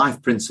lot of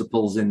life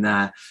principles in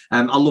there.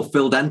 I love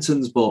Phil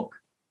Denton's book,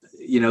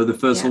 you know, the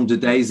first 100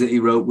 days that he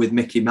wrote with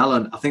Mickey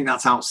Mellon. I think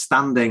that's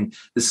outstanding.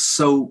 There's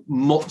so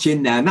much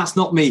in there. And that's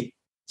not me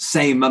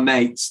saying my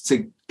mates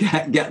to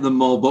get them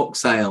more book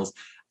sales.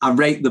 I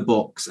rate the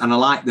books and I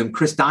like them.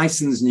 Chris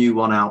Dyson's new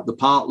one out, the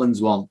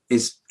Parklands one,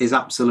 is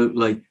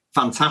absolutely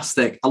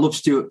fantastic. I love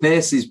Stuart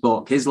Pearce's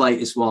book. His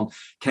latest one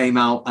came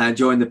out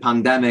during the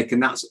pandemic,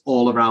 and that's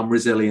all around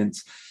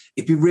resilience.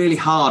 It'd be really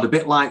hard, a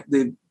bit like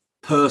The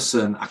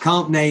Person. I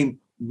can't name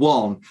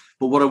one,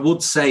 but what I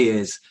would say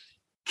is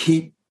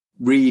keep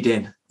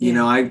reading. You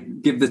know, I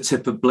give the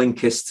tip of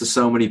Blinkist to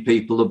so many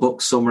people, the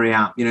book summary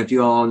app. You know, if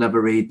you all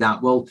never read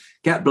that, well,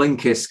 get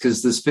Blinkist,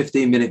 because there's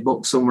 15-minute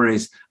book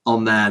summaries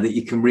on there that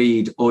you can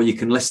read or you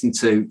can listen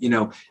to. You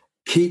know,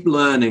 keep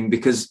learning,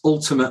 because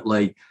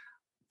ultimately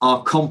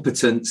our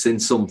competence in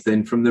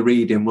something from the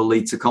reading will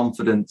lead to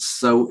confidence.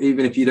 So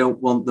even if you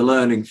don't want the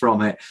learning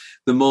from it,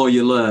 the more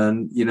you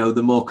learn, you know,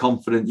 the more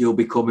confident you'll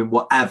become in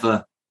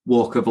whatever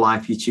walk of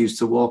life you choose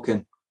to walk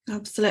in.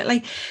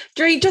 Absolutely.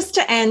 Dree, just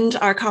to end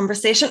our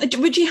conversation,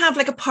 would you have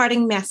like a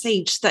parting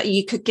message that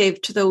you could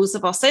give to those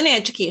of us in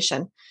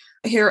education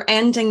who are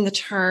ending the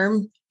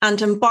term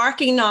and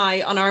embarking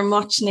now on our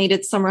much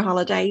needed summer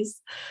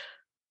holidays?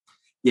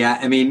 Yeah,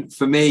 I mean,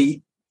 for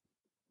me,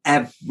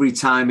 every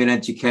time in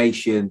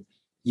education,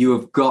 you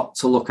have got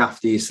to look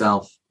after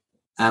yourself.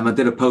 I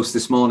did a post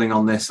this morning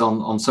on this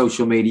on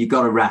social media. You've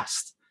got to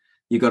rest.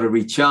 You've got to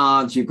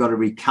recharge, you've got to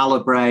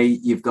recalibrate,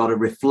 you've got to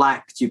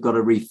reflect, you've got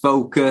to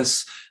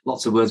refocus.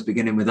 Lots of words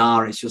beginning with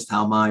R, it's just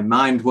how my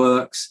mind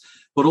works.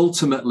 But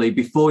ultimately,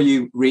 before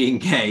you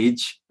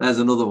re-engage, there's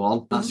another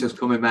one that's just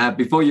come in my head.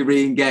 Before you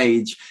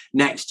re-engage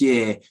next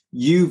year,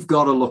 you've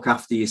got to look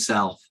after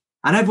yourself.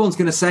 And everyone's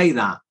going to say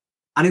that.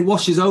 And it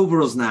washes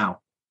over us now.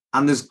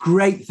 And there's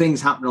great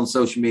things happening on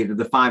social media,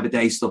 the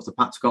 5-a-day stuff, the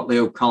Patrick Otley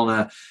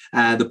O'Connor,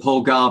 the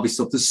Paul Garvey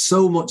stuff. There's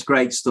so much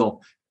great stuff.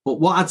 But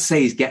what I'd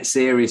say is get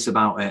serious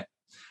about it.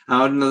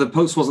 I know the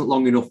post wasn't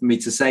long enough for me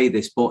to say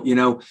this, but, you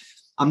know,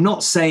 I'm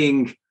not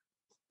saying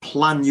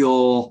plan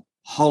your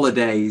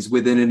holidays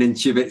within an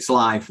inch of its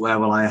life where,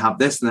 well, I have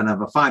this and then I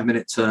have a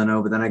 5-minute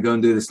turnover, then I go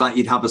and do this like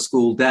you'd have a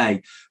school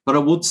day. But I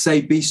would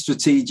say be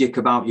strategic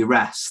about your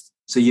rest.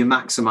 so you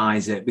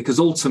maximize it, because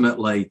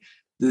ultimately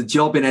the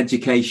job in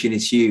education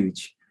is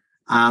huge.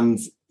 And,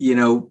 you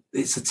know,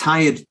 it's a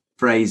tired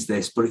phrase,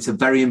 this, but it's a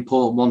very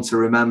important one to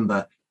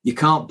remember. You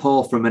can't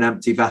pour from an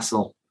empty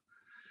vessel.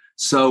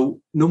 So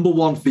number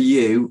one for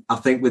you, I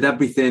think, with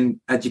everything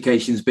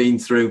education's been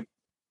through,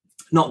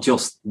 not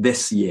just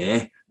this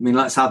year, I mean,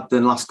 let's add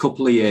the last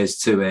couple of years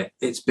to it.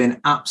 It's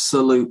been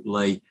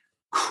absolutely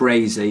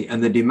crazy,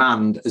 and the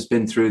demand has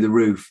been through the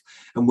roof.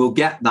 And we'll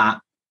get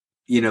that,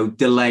 you know,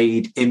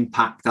 delayed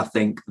impact, I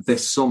think,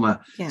 this summer.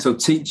 Yeah. So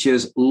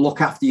teachers,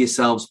 look after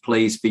yourselves,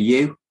 please, for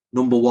you.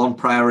 Number one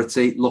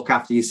priority, look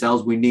after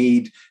yourselves. We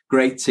need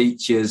great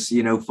teachers,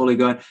 you know, fully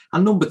going.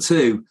 And number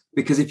two,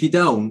 because if you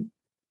don't,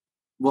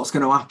 what's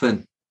going to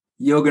happen?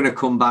 You're going to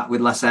come back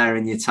with less air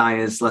in your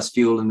tires, less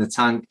fuel in the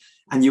tank,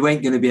 and you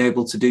ain't going to be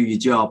able to do your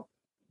job.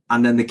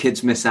 And then the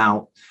kids miss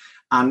out.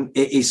 And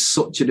it is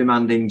such a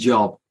demanding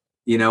job.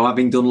 You know,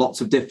 having done lots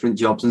of different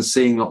jobs and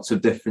seeing lots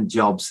of different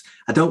jobs,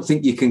 I don't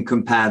think you can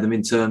compare them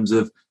in terms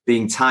of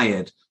being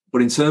tired.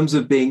 But in terms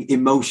of being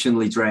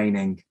emotionally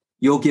draining,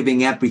 you're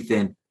giving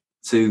everything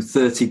to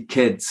 30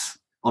 kids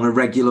on a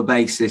regular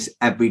basis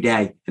every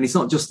day. And it's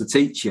not just the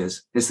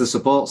teachers, it's the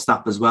support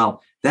staff as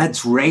well. They're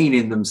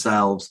draining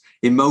themselves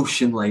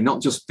emotionally,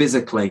 not just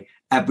physically,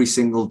 every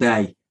single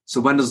day.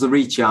 So when does the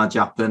recharge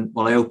happen?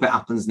 Well, I hope it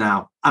happens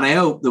now. And I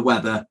hope the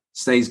weather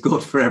stays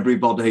good for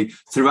everybody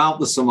throughout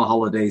the summer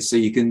holidays, so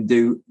you can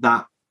do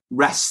that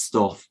rest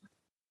stuff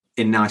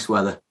in nice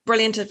weather.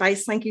 Brilliant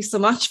advice. Thank you so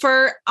much.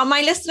 For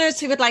my listeners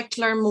who would like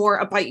to learn more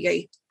about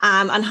you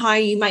and how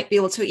you might be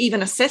able to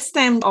even assist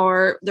them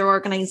or their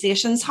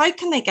organisations, how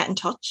can they get in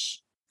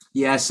touch?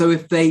 Yeah, so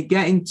if they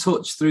get in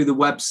touch through the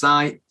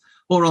website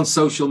or on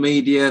social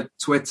media,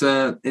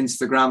 Twitter,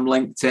 Instagram,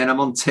 LinkedIn, I'm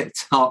on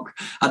TikTok.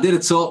 I did a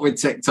talk with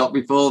TikTok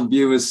before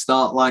viewers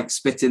start like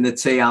spitting the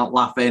tea out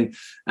laughing.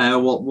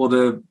 What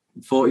a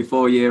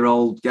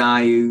 44-year-old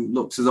guy who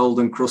looks as old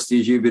and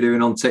crusty as you be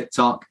doing on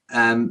TikTok.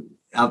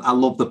 I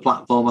love the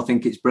platform. I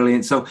think it's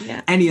brilliant. So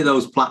any of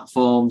those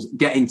platforms,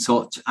 get in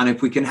touch. And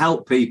if we can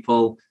help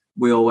people,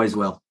 we always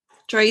will.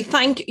 Drew,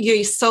 thank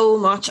you so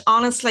much.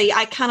 Honestly,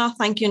 I cannot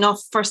thank you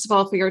enough, first of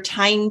all, for your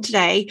time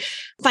today.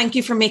 Thank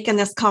you for making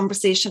this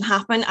conversation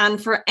happen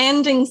and for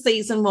ending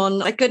season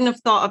 1. I couldn't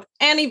have thought of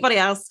anybody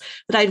else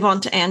that I'd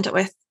want to end it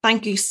with.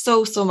 Thank you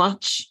so, so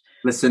much.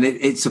 Listen,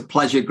 it's a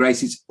pleasure,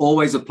 Grace. It's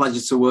always a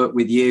pleasure to work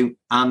with you.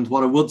 And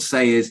what I would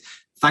say is,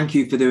 thank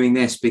you for doing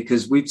this,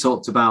 because we've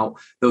talked about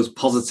those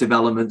positive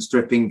elements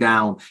dripping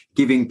down,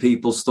 giving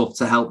people stuff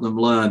to help them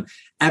learn.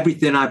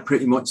 Everything I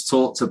pretty much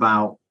talked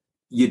about,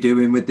 you're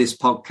doing with this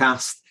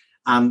podcast.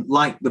 And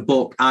like the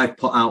book I've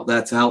put out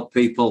there to help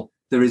people,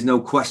 there is no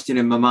question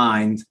in my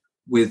mind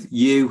with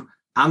you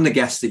and the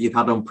guests that you've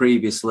had on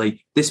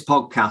previously, this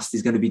podcast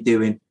is going to be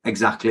doing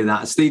exactly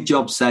that. As Steve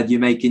Jobs said, you're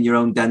making your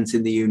own dent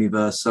in the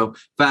universe. So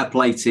fair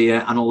play to you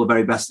and all the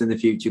very best in the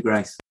future,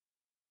 Grace.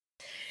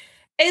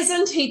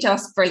 Isn't he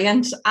just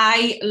brilliant?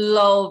 I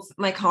love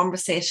my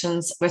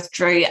conversations with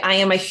Drew. I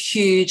am a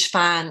huge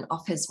fan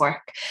of his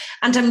work,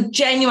 and I'm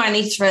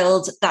genuinely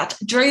thrilled that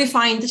Drew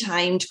found the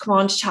time to come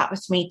on to chat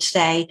with me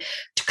today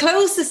to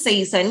close the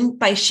season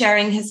by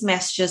sharing his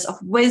messages of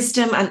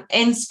wisdom and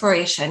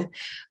inspiration,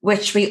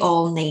 which we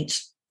all need.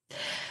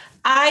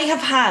 I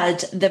have had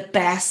the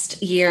best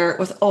year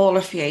with all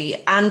of you,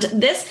 and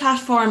this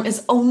platform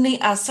is only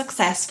as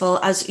successful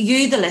as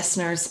you, the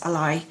listeners,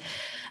 allow.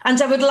 And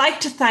I would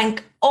like to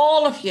thank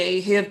all of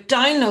you who have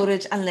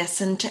downloaded and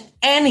listened to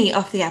any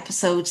of the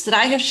episodes that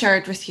I have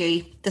shared with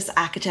you this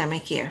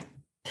academic year.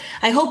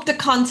 I hope the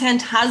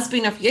content has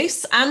been of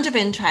use and of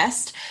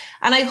interest,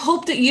 and I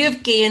hope that you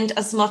have gained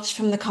as much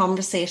from the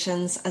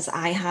conversations as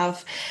I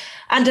have.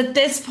 And at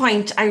this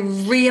point, I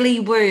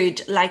really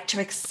would like to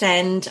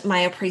extend my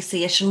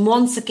appreciation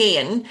once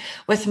again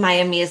with my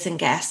amazing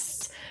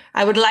guests.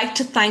 I would like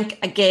to thank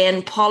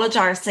again Paula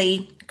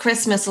Darcy,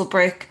 Chris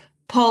Misselbrook,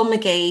 Paul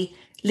McGee,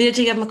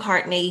 Lydia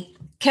McCartney,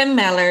 Kim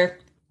Meller,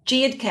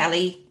 Jade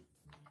Kelly,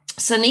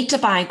 Sunita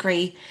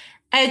Bagri,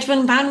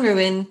 Edwin Van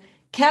Ruin,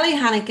 Kelly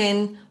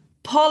Hannigan,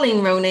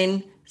 Pauline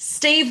Ronan,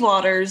 Steve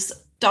Waters,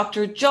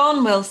 Dr.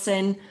 John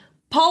Wilson,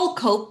 Paul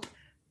Cope,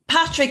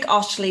 Patrick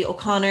Oshley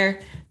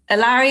O'Connor,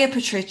 Ilaria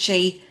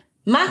Petrucci,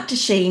 Matt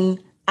Desheen,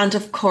 and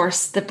of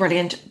course the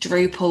brilliant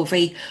Drew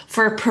Povey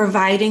for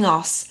providing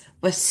us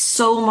with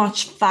so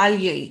much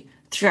value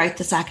throughout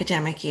this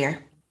academic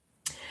year.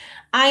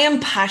 I am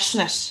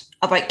passionate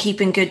about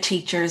keeping good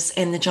teachers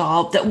in the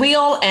job that we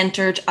all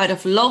entered out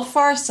of love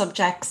for our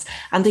subjects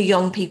and the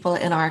young people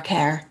in our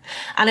care.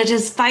 And it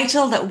is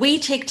vital that we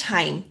take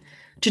time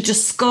to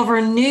discover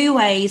new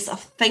ways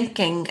of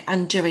thinking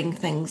and doing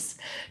things,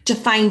 to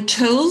find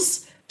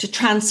tools to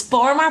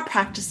transform our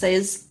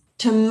practices,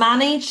 to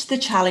manage the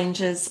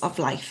challenges of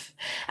life,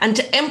 and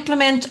to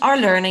implement our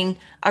learning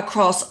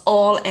across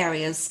all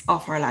areas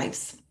of our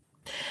lives.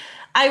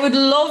 I would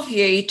love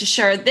you to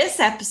share this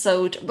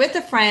episode with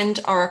a friend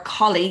or a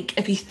colleague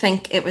if you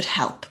think it would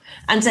help,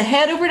 and to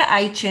head over to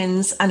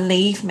iTunes and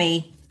leave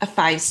me a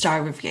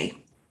 5-star review.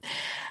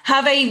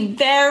 Have a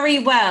very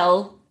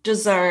well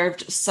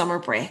well-deserved summer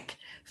break.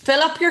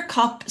 Fill up your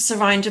cup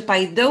surrounded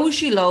by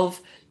those you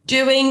love,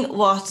 doing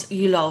what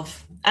you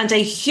love. And a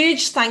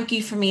huge thank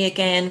you from me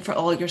again for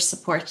all your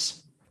support.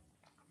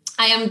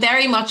 I am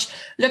very much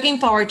looking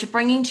forward to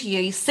bringing to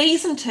you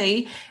season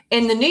 2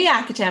 in the new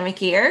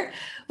academic year,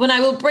 when I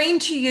will bring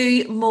to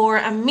you more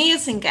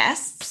amazing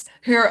guests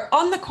who are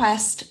on the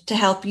quest to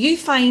help you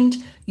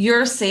find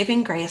your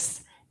saving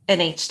grace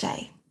in each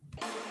day.